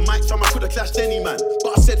 Lord of the mic, fam, I could have clashed any man,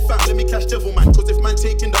 but I said fam, let me clash devil man. Cause if man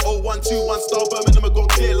taking the 0121 star Birmingham, I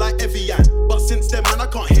gone clear like Evian. But since then man, I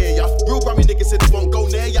can't hear ya. Real Grammy niggas said they won't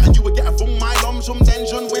go near ya, and you would get a from my lums from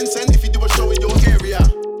Denjon Vincent if you do a show in your area.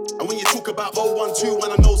 And when you talk about 012,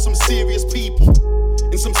 and I know some serious people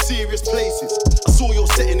in some serious places. I saw your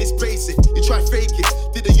setting, it's basic. You try fake it.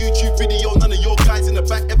 Did a YouTube video, none of your guys in the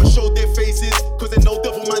back ever showed their faces. Cause they know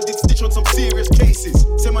devil man did stitch on some serious cases.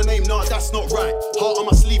 Say my name, nah, that's not right. Heart on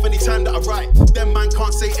my sleeve anytime that I write. Them man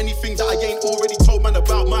can't say anything that I ain't already told man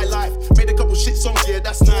about my life. Made a couple shit songs, yeah,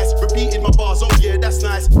 that's nice. Repeating my bars, oh yeah, that's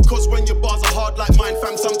nice. Cause when your bars are hard like mine,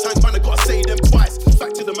 fam, sometimes man, I gotta say them twice.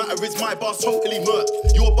 Fact of the matter is my bars totally murk.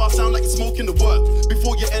 Your bars sound like you're smoking the work.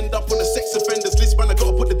 Before you end up on the sex offenders list, man, I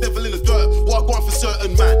gotta put the devil in the dirt. Walk on for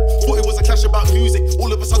certain man. Thought it was a clash about music. All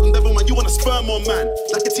of a sudden, devil man, you wanna sperm on man.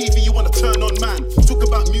 Like a TV, you wanna turn on man. Talk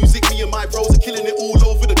about music, me and my bros are killing it all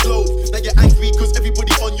over the globe. Now you're angry cause everybody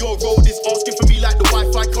on your road is asking for me like the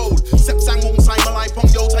Wi-Fi code. Sep sang wong sai malai pong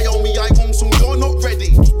yo tayomi I wong sung, you're not ready.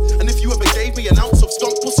 And if you ever gave me an ounce of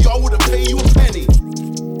skunk pussy, I wouldn't pay you a penny.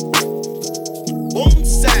 Wong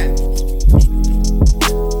san.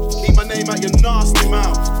 Keep my name out your nasty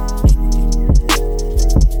mouth.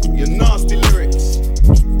 Your nasty lyrics.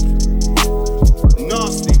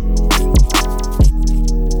 Nasty.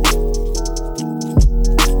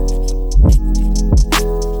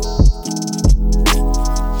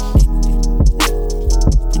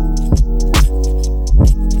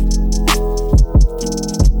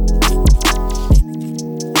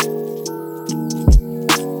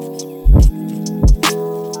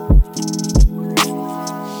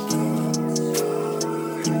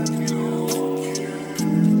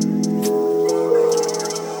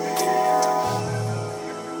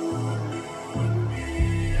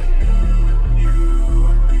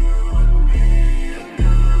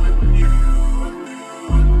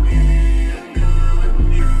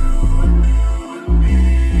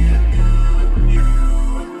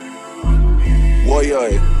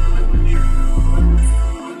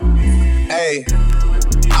 Hey,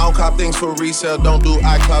 I don't cop things for resale, don't do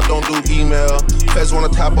iCloud, don't do email. Feds wanna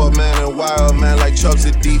top up man and wire man like Chubbs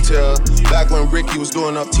at detail. Back when Ricky was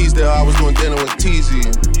doing up Teasdale, I was doing dinner with Teasy.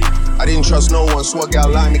 I didn't trust no one, swag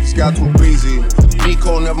out line, niggas got too breezy.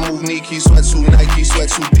 Nico never move Nike, sweatsuit Nike,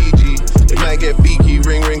 sweatsuit DG. If man get beaky,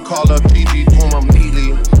 ring, call up GG, boom, I'm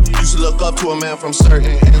neatly. Used to look up to a man from certain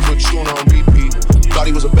ends with tune on repeat. Thought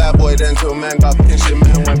he was a bad boy then till man got pinched and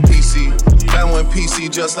man went PC. Man went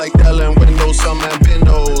PC just like Dell and Windows, some man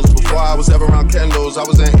Windows. Before I was ever around Kendos, I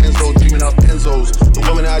was in Enzo, dreaming of Enzos. The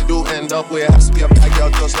woman I do end up with has to be a black girl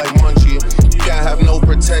just like Munchie. Can't have no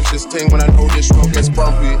pretentious thing when I know this road gets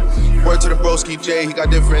bumpy. Word to the broski J, he got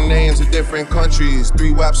different names in different countries.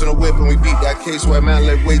 3 whaps in a whip and we beat that case where man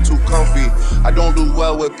live way too comfy. I don't do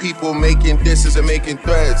well with people making disses and making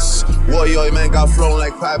threats. Warrior man got flown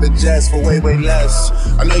like private jets for way less.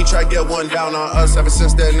 I know you try to get one down on us, ever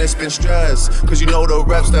since then it's been stress. Cause you know the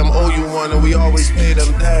reps them owe you one and we always pay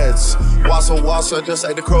them debts. Wassa, just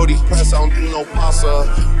like the Crody press, I don't do no pasta.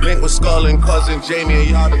 Link with Skull and cousin Jamie and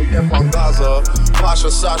Yada, we get from Gaza.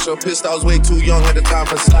 Pasha, Sasha, pissed I was way too young at the time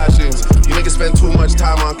for slashings. You niggas spend too much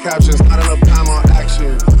time on captions, not enough time on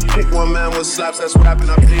action. Pick one man with slaps that's rapping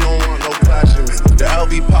up, they don't want no clashes. The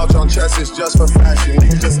LV pouch on chest is just for fashion,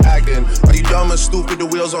 niggas just acting. Are you dumb or stupid? The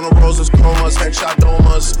wheels on the roses, chromas, headshot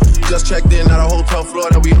domas. Just checked in at a hotel floor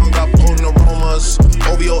that we hung up potent aromas.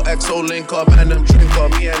 OVO XO link up and them drink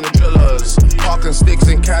up, me and the drillers. Talking sticks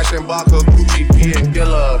and cash and Baka, Gucci, P and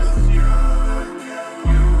Gilla.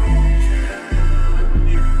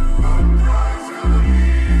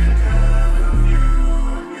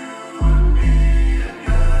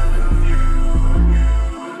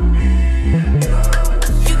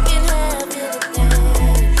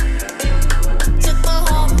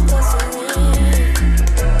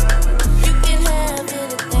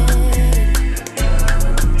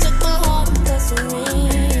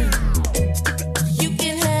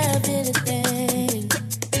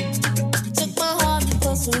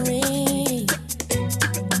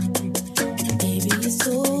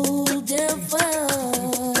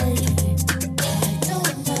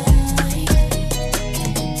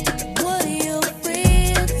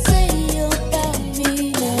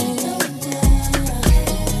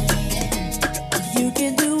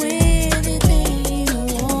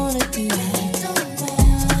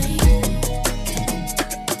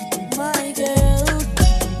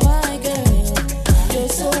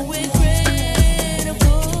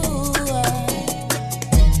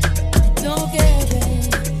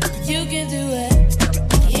 You can do it.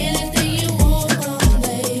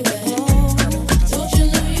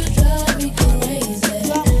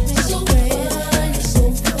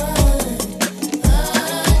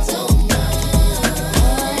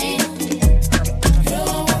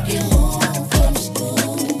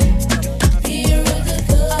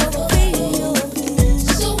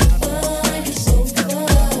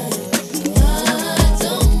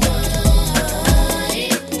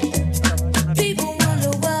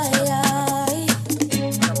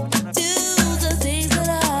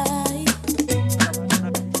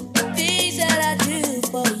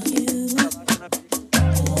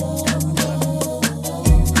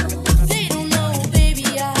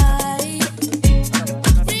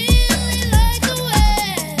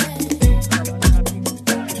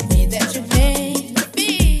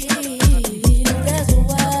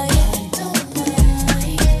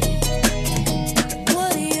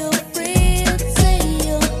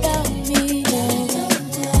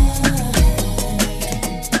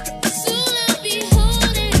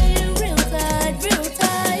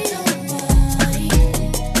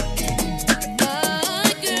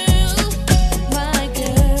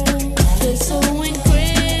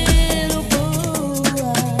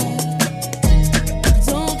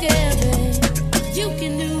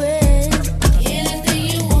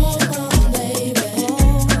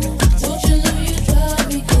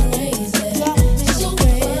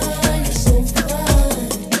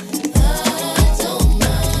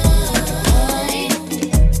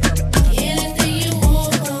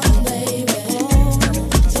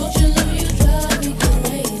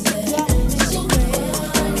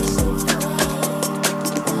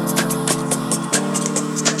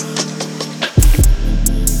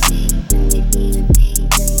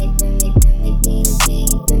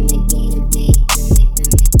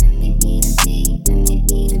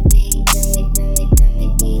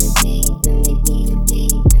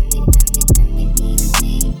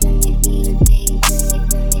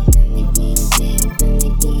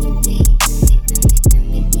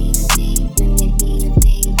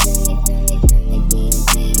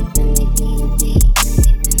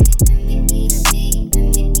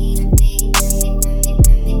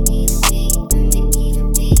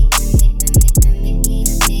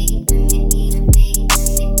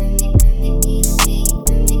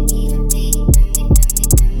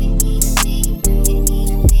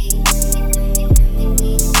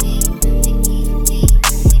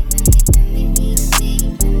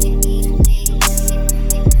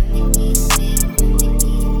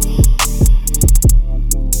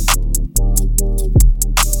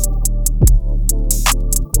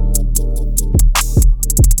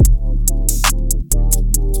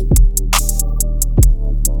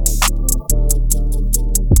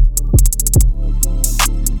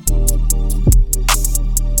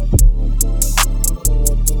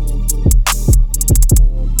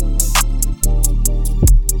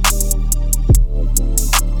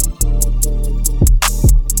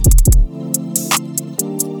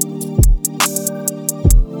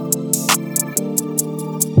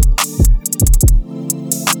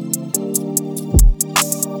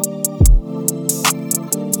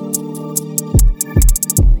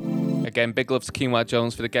 Again, big love to Quinoa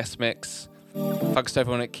Jones for the guest mix. Thanks to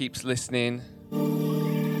everyone that keeps listening.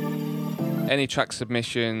 Any track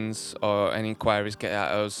submissions or any inquiries, get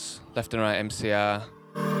at us.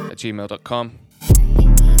 leftandrightmcr@gmail.com.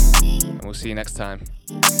 And we'll see you next time.